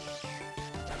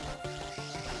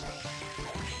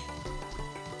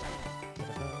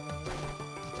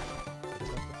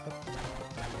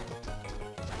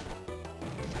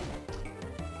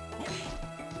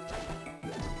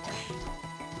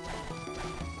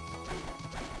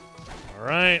 All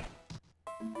right.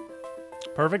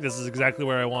 Perfect. This is exactly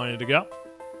where I wanted to go.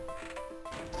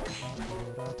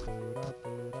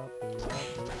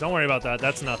 Don't worry about that.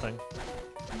 That's nothing.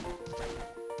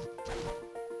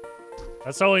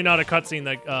 That's totally not a cutscene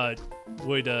that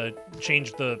would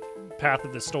change the path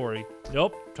of the story.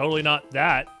 Nope. Totally not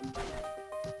that.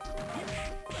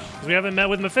 Because we haven't met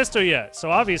with Mephisto yet. So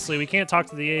obviously we can't talk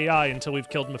to the AI until we've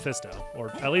killed Mephisto.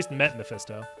 Or at least met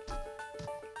Mephisto.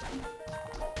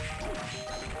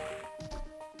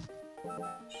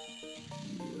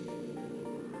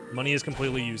 Money is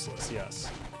completely useless,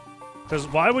 yes. Because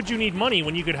why would you need money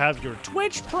when you could have your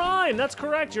Twitch Prime? That's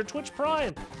correct. Your Twitch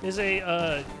Prime is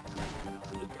a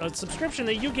subscription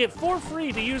that you get for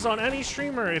free to use on any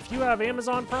streamer. If you have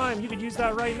Amazon Prime, you could use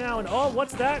that right now. And oh,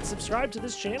 what's that? Subscribe to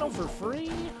this channel for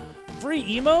free? Free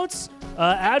emotes?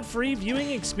 Ad-free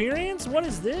viewing experience? What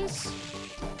is this?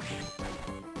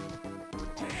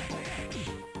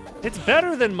 It's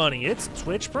better than money. It's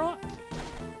Twitch Prime.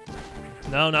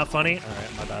 No, not funny? All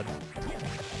right, my bad.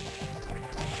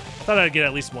 Thought I'd get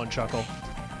at least one chuckle.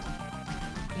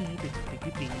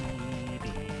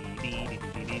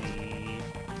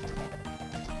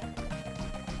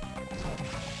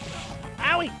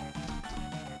 Owie!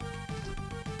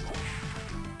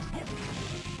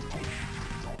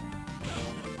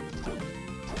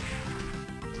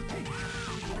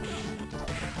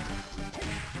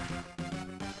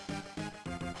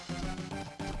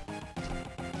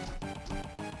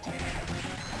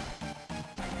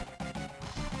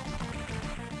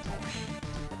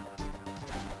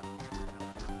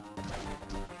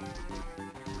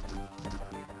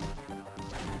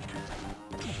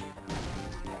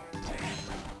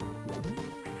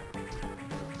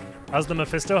 How's the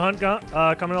Mephisto hunt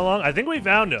coming along? I think we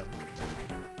found him.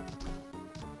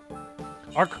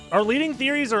 Our leading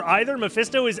theories are either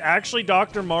Mephisto is actually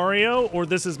Dr. Mario or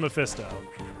this is Mephisto.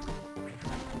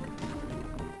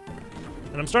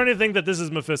 And I'm starting to think that this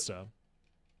is Mephisto.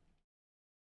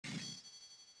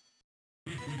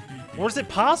 Or is it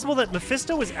possible that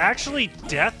Mephisto is actually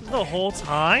Death the whole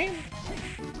time?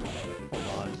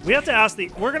 Hold on. We have to ask the...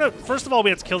 We're gonna... First of all, we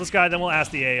have to kill this guy, then we'll ask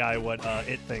the AI what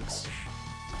it thinks.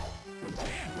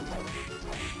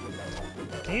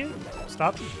 Can you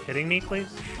stop hitting me, please?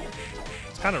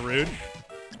 It's kind of rude.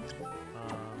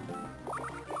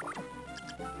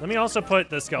 Let me also put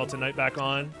the Skeleton Knight back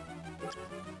on.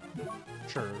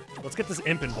 Sure. Let's get this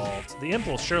imp involved. The imp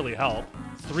will surely help.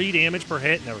 3 damage per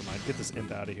hit? Never mind. Get this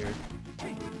imp out of here.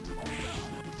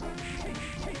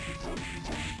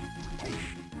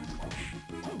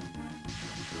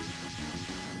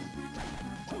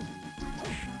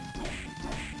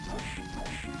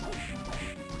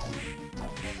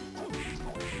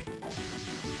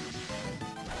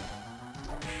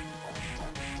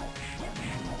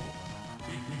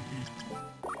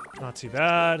 Not too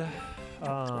bad.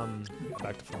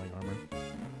 Back to flying armor.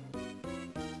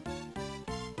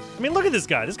 I mean, look at this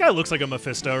guy. This guy looks like a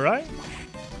Mephisto, right?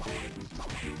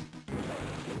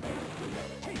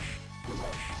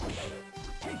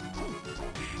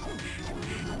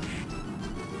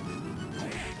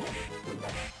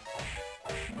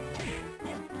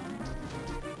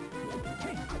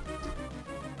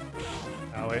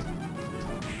 Owie.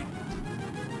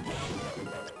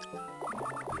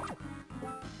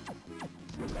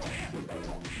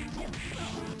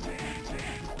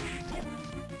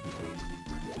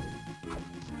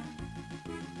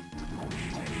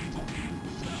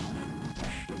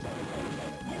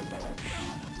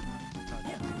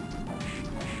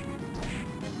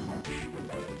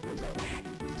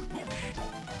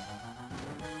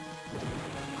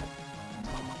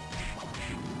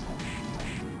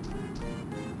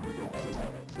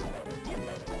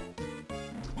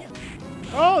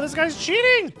 Oh, this guy's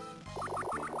cheating!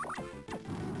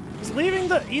 He's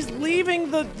leaving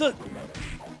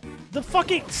the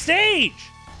fucking stage!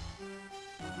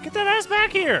 Get that ass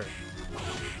back here!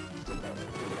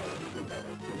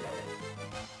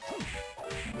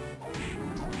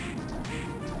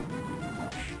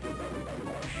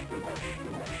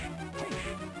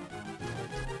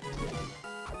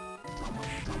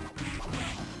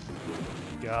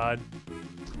 God.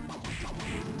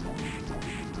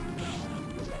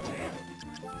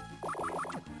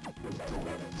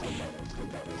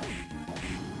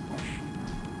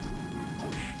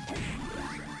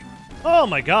 Oh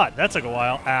my god, that took a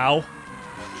while. Ow.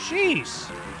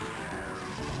 Jeez.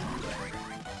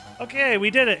 Okay, we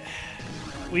did it.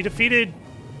 We defeated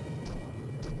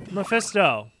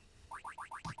Mephisto.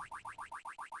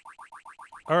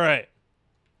 Alright.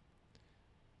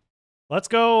 Let's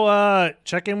go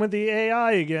check in with the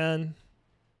AI again.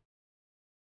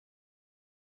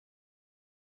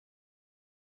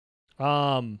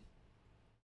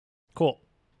 Cool.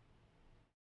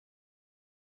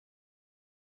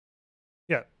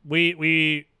 Yeah,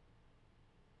 we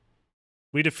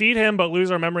defeat him but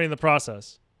lose our memory in the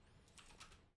process.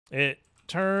 It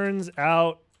turns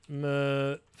out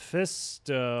Mephisto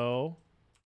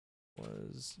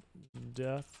was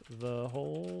death the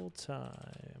whole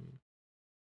time.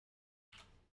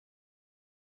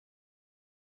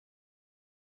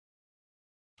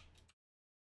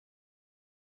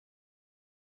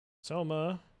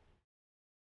 Soma.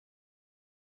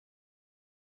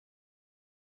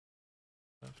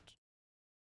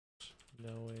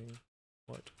 knowing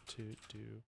what to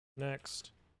do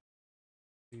next.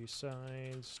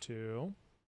 Besides to...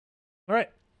 All right.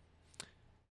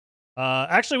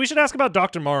 Actually, we should ask about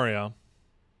Dr. Mario.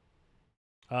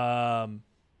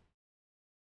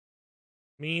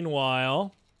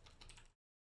 Meanwhile,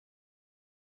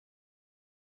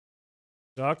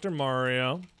 Dr.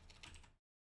 Mario.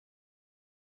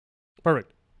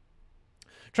 Perfect.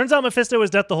 Turns out Mephisto was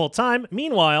dead the whole time.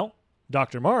 Meanwhile,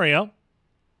 Dr. Mario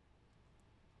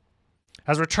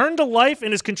has returned to life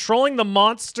and is controlling the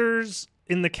monsters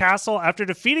in the castle. After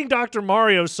defeating Dr.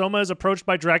 Mario, Soma is approached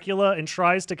by Dracula and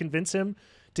tries to convince him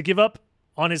to give up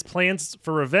on his plans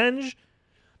for revenge.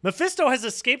 Mephisto has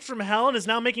escaped from hell and is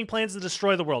now making plans to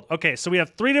destroy the world. Okay, so we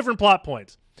have 3 different plot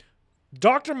points.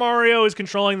 Dr. Mario is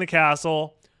controlling the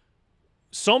castle.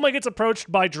 Soma gets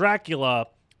approached by Dracula,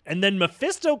 and then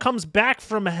Mephisto comes back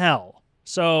from hell.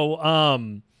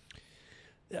 So,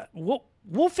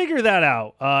 we'll figure that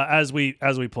out as we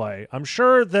play. I'm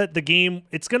sure that the game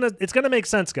it's gonna make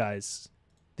sense, guys.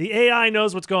 The AI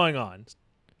knows what's going on.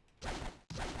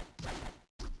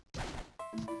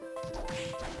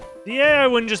 The AI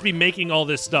wouldn't just be making all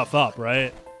this stuff up,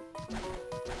 right?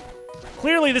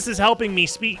 Clearly, this is helping me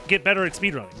get better at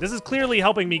speedrunning. This is clearly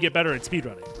helping me get better at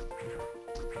speedrunning.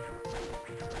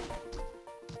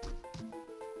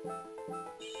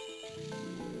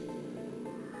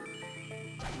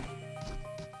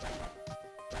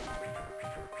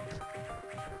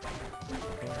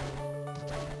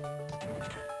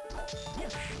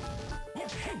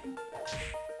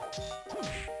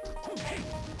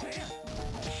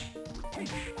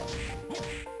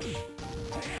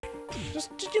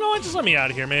 Just you know what? Just let me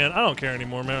out of here, man. I don't care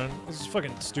anymore, man. This is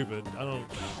fucking stupid. I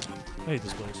hate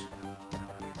this place.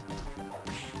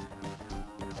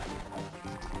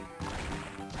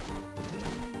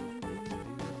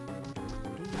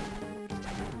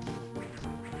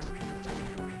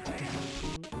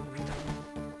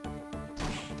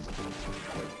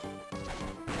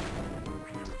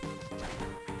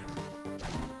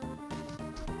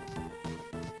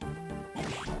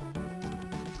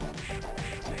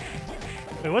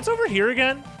 Wait, what's over here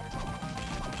again?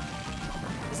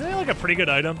 Isn't that like a pretty good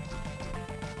item?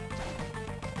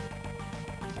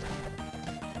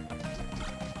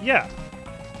 Yeah.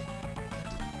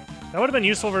 That would have been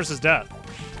useful versus death.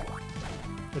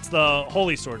 It's the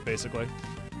holy sword, basically.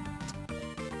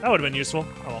 That would have been useful.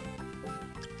 Oh well.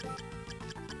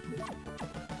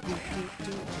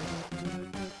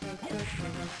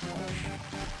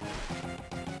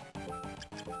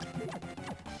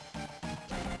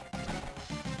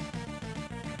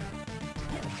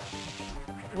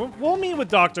 We'll meet with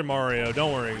Dr. Mario.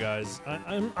 Don't worry, guys.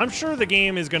 I'm sure the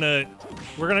game is gonna...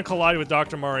 We're gonna collide with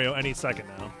Dr. Mario any second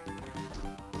now.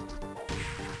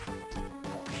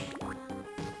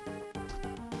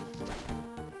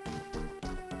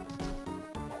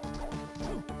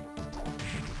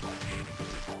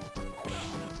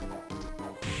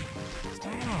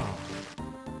 Stop.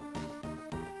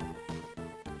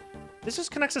 This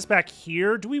just connects us back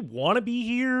here. Do we want to be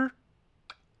here?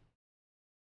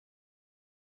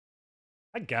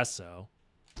 I guess so.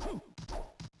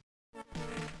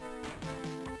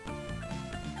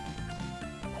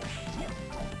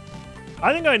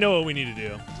 I think I know what we need to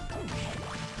do.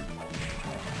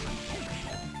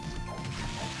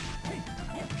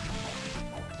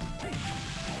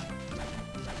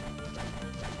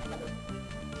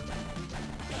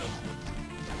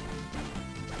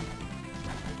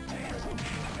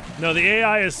 No, the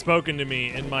AI has spoken to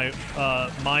me in my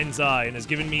mind's eye and has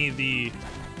given me the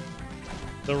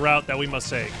route that we must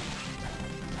take.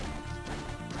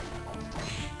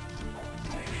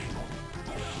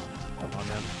 Come on,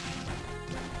 man.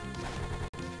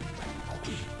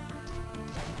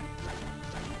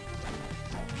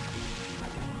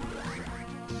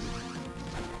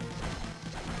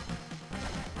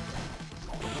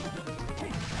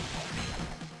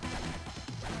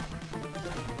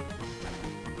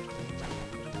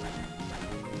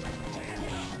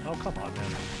 Oh, come on,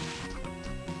 man.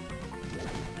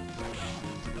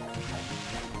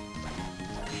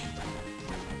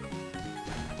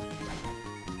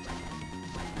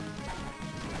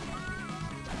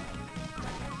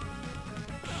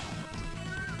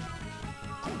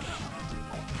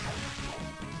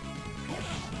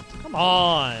 Come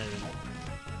on.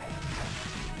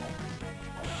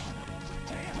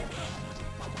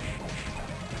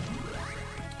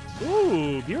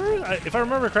 Ooh, Bureau, if I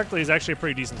remember correctly, is actually a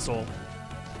pretty decent soul.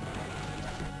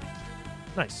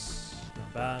 Nice.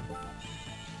 Not bad.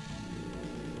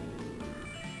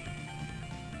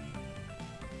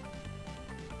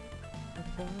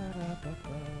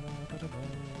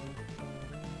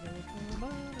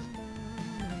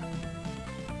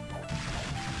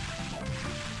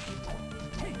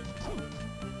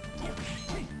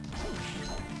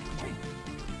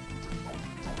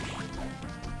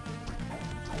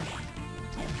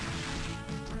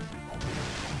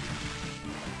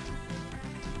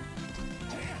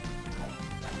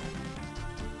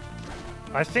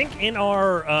 I think in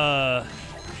our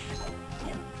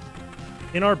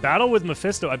battle with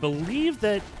Mephisto, I believe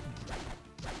that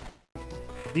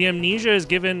the amnesia has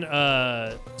given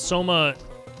Soma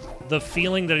the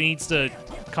feeling that he needs to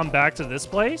come back to this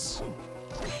place.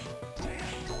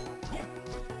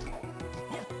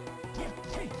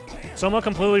 Soma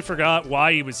completely forgot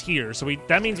why he was here, so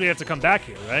that means we have to come back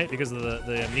here, right? Because of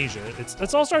the amnesia.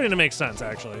 It's all starting to make sense,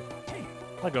 actually.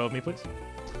 Let go of me, please.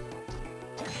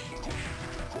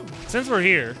 Since we're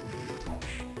here,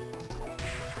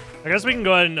 I guess we can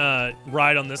go ahead and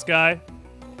ride on this guy.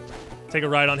 Take a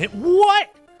ride on him.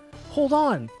 What? Hold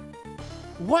on.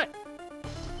 What?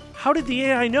 How did the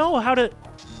AI know how to...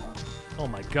 Oh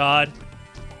my god.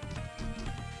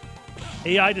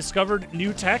 AI discovered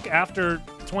new tech after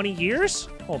 20 years?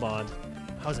 Hold on.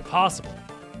 How is it possible?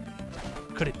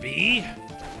 Could it be?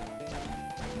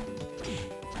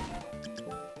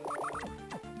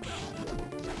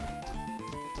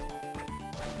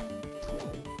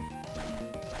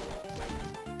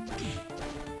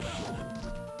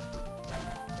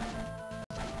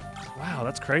 Wow,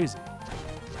 that's crazy.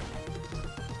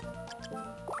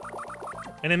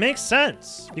 And it makes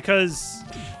sense, because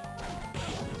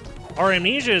our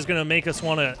amnesia is going to make us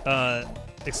want to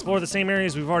explore the same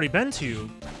areas we've already been to.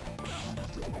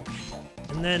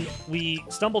 And then we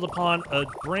stumbled upon a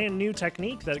brand new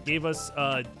technique that gave us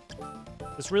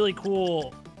this really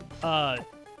cool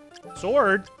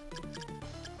sword.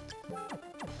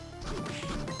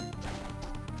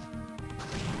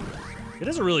 It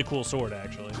is a really cool sword,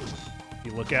 actually. If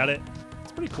you look at it,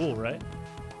 it's pretty cool, right?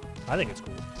 I think it's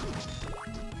cool.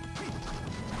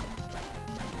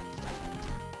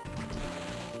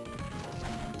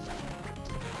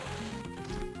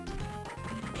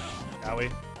 Shall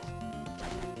we?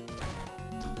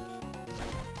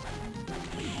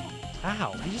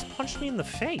 Ow, he just punched me in the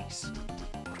face.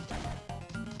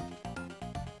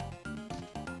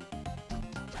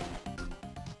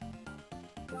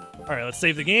 All right, let's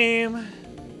save the game.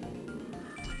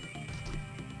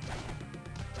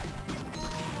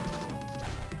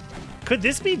 Could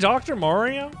this be Dr.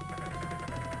 Mario?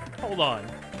 Hold on.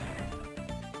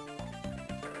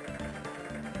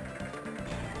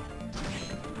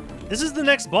 This is the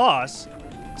next boss.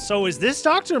 So is this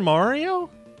Dr. Mario?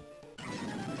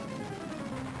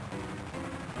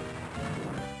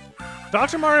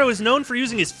 Dr. Mario is known for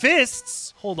using his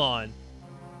fists. Hold on.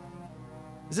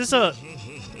 Is this a...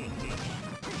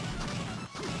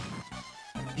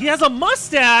 He has a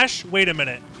mustache! Wait a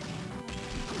minute.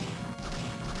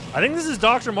 I think this is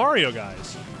Dr. Mario,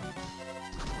 guys.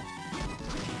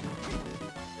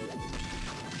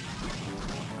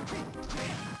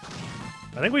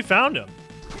 I think we found him.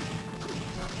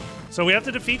 So we have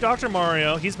to defeat Dr.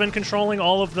 Mario. He's been controlling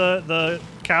all of the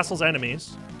castle's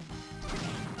enemies.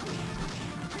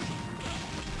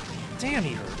 Damn,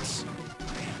 he hurts.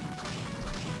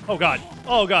 Oh, God.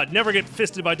 Oh, God. Never get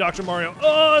fisted by Dr. Mario.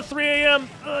 Oh, 3 a.m.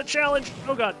 Challenge.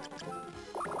 Oh, God.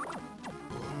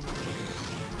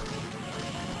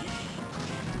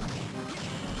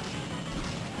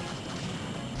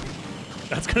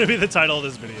 That's going to be the title of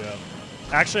this video.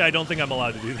 Actually, I don't think I'm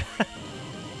allowed to do that.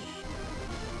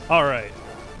 All right.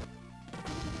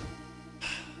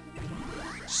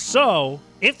 So,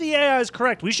 if the AI is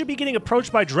correct, we should be getting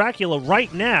approached by Dracula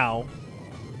right now.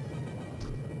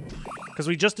 Because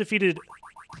we just defeated...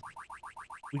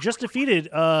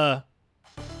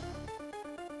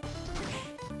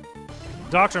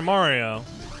 Dr. Mario.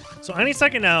 So any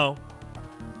second now,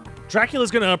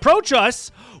 Dracula's going to approach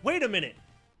us. Wait a minute.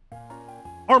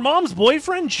 Our mom's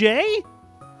boyfriend, Jay?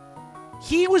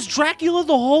 He was Dracula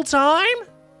the whole time?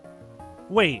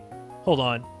 Wait, hold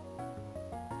on.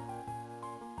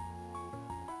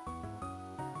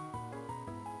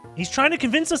 He's trying to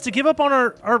convince us to give up on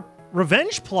our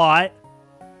revenge plot.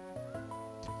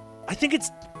 I think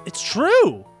it's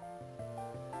true.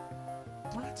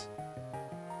 What?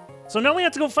 So now we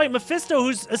have to go fight Mephisto,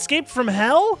 who's escaped from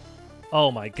hell?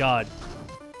 Oh my god.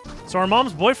 So our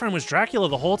mom's boyfriend was Dracula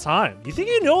the whole time. You think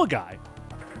you know a guy?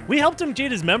 We helped him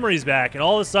get his memories back, and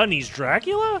all of a sudden he's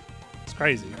Dracula? It's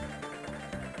crazy.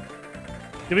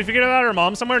 Did we forget about her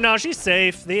mom somewhere? No, she's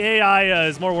safe. The AI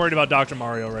is more worried about Dr.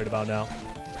 Mario right about now.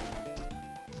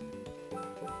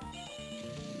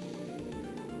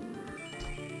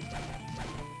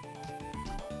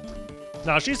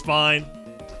 No, she's fine.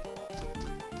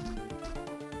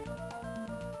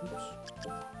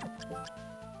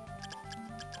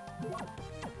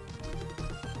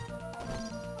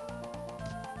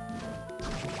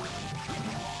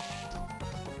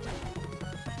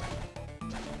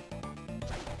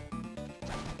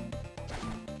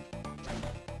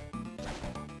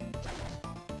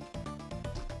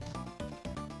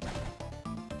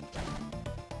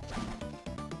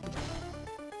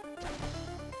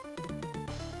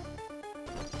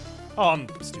 Oh, I'm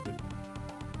stupid.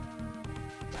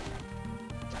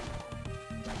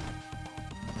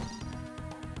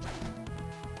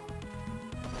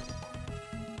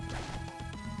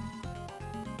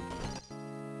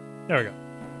 There we go.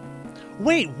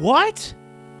 Wait, what?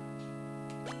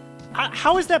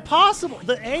 How is that possible?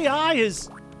 The AI has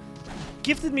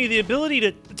gifted me the ability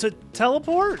to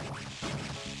teleport?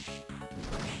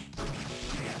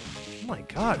 Oh my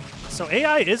god. So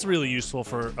AI is really useful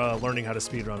for learning how to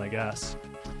speedrun, I guess.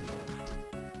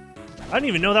 I didn't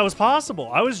even know that was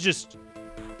possible. I was just...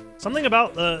 Something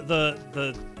about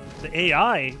the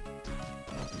AI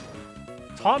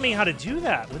taught me how to do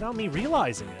that without me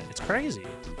realizing it. It's crazy.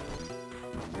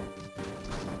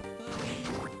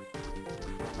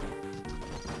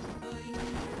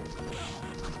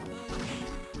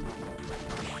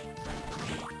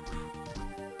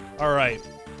 All right.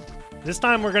 This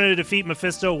time we're going to defeat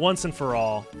Mephisto once and for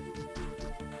all.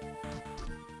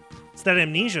 It's that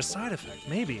amnesia side effect,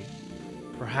 maybe.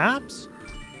 Perhaps?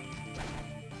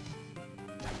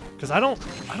 Because I don't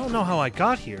know how I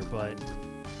got here, but...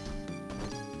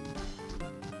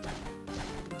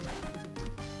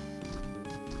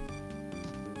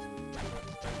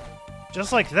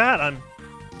 Just like that, I'm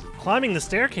climbing the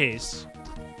staircase.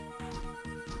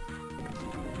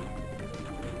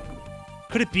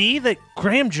 Could it be that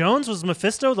Graham Jones was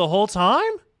Mephisto the whole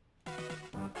time?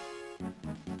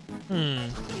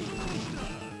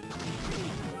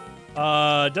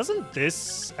 Doesn't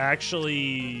this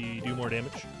actually do more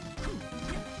damage?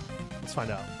 Let's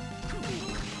find out.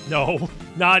 No,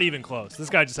 not even close. This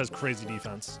guy just has crazy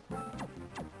defense.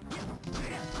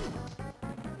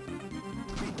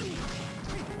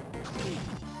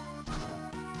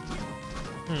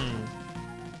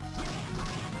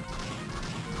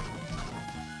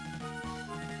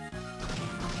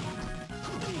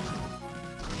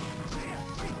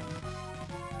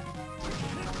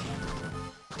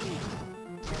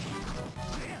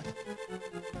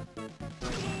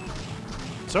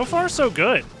 So far, so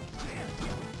good.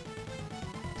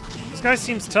 This guy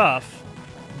seems tough,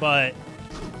 but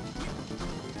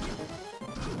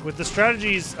with the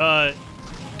strategies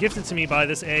gifted to me by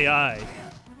this AI,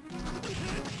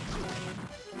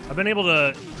 I've been able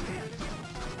to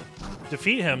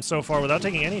defeat him so far without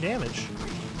taking any damage.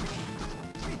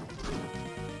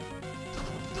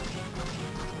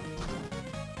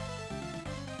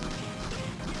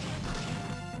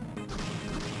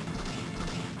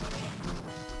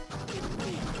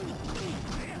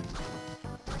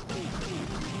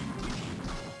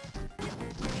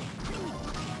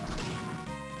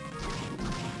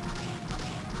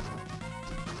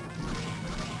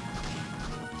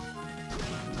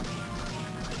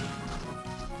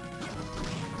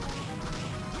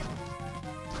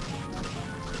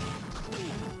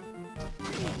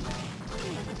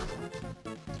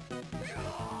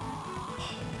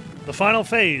 The final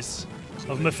phase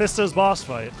of Mephisto's boss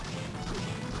fight.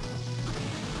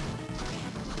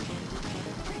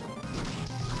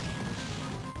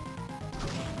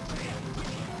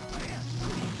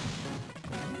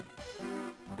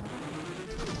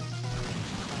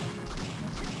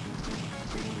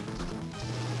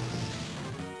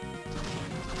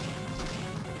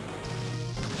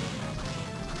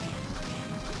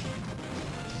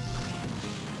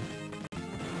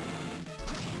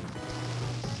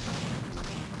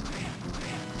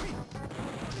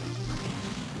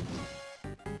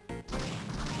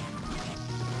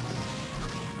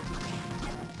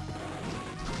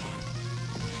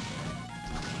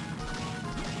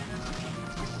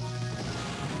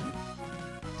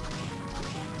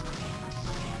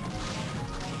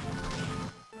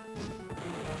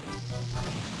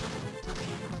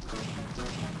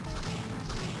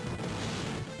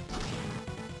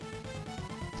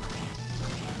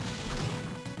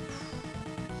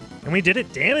 And we did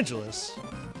it damageless.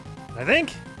 I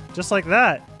think. Just like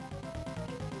that.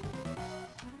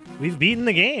 We've beaten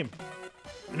the game.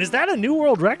 And is that a new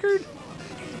world record?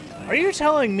 Are you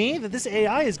telling me that this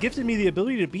AI has gifted me the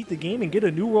ability to beat the game and get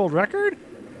a new world record?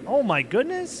 Oh my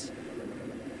goodness.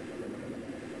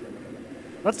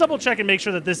 Let's double check and make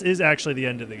sure that this is actually the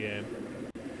end of the game.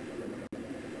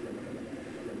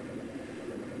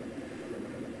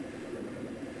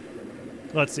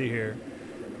 Let's see here.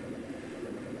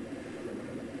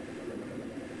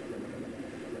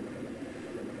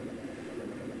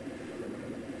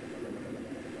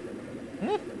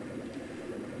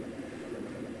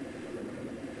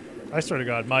 I swear to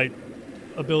God, my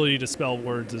ability to spell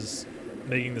words is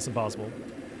making this impossible.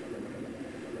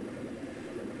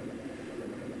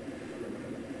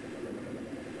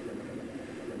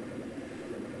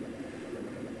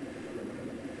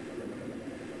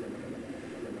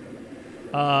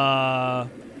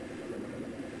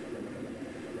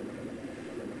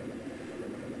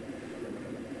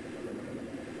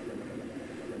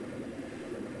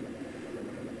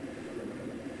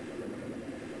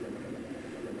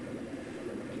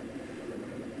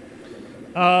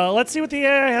 Let's see what the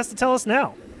AI has to tell us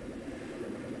now.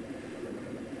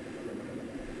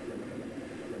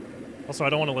 Also, I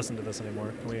don't want to listen to this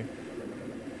anymore. Can we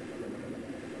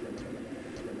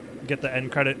get the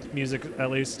end credit music at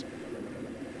least?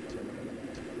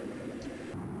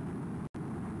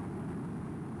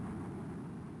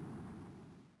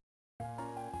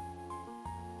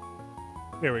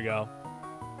 Here we go.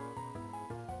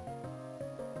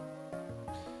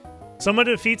 Someone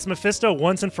defeats Mephisto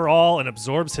once and for all and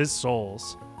absorbs his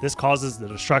souls. This causes the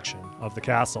destruction of the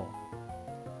castle.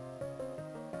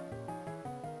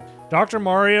 Dr.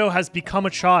 Mario has become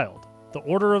a child. The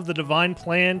Order of the Divine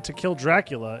planned to kill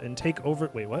Dracula and take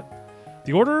over... Wait, what?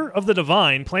 The Order of the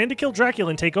Divine planned to kill Dracula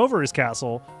and take over his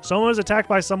castle. Someone is attacked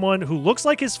by someone who looks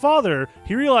like his father.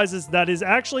 He realizes that is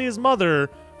actually his mother,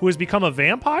 who has become a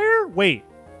vampire? Wait.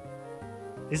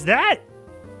 Is that...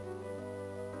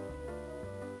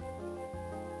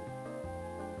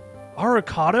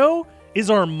 Arakato is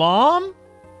our mom?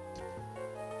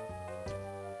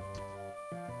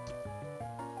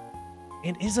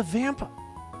 And is a vampire.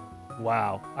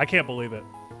 Wow, I can't believe it.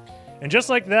 And just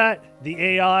like that, the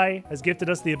AI has gifted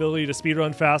us the ability to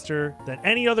speedrun faster than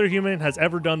any other human has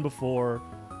ever done before.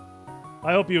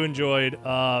 I hope you enjoyed.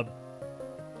 Well,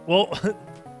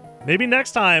 maybe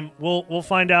next time we'll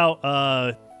find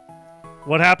out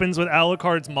what happens with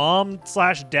Alucard's mom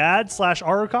slash dad slash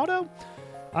Arakato.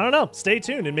 I don't know. Stay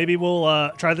tuned, and maybe we'll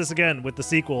try this again with the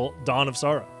sequel, Dawn of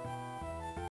Sorrow.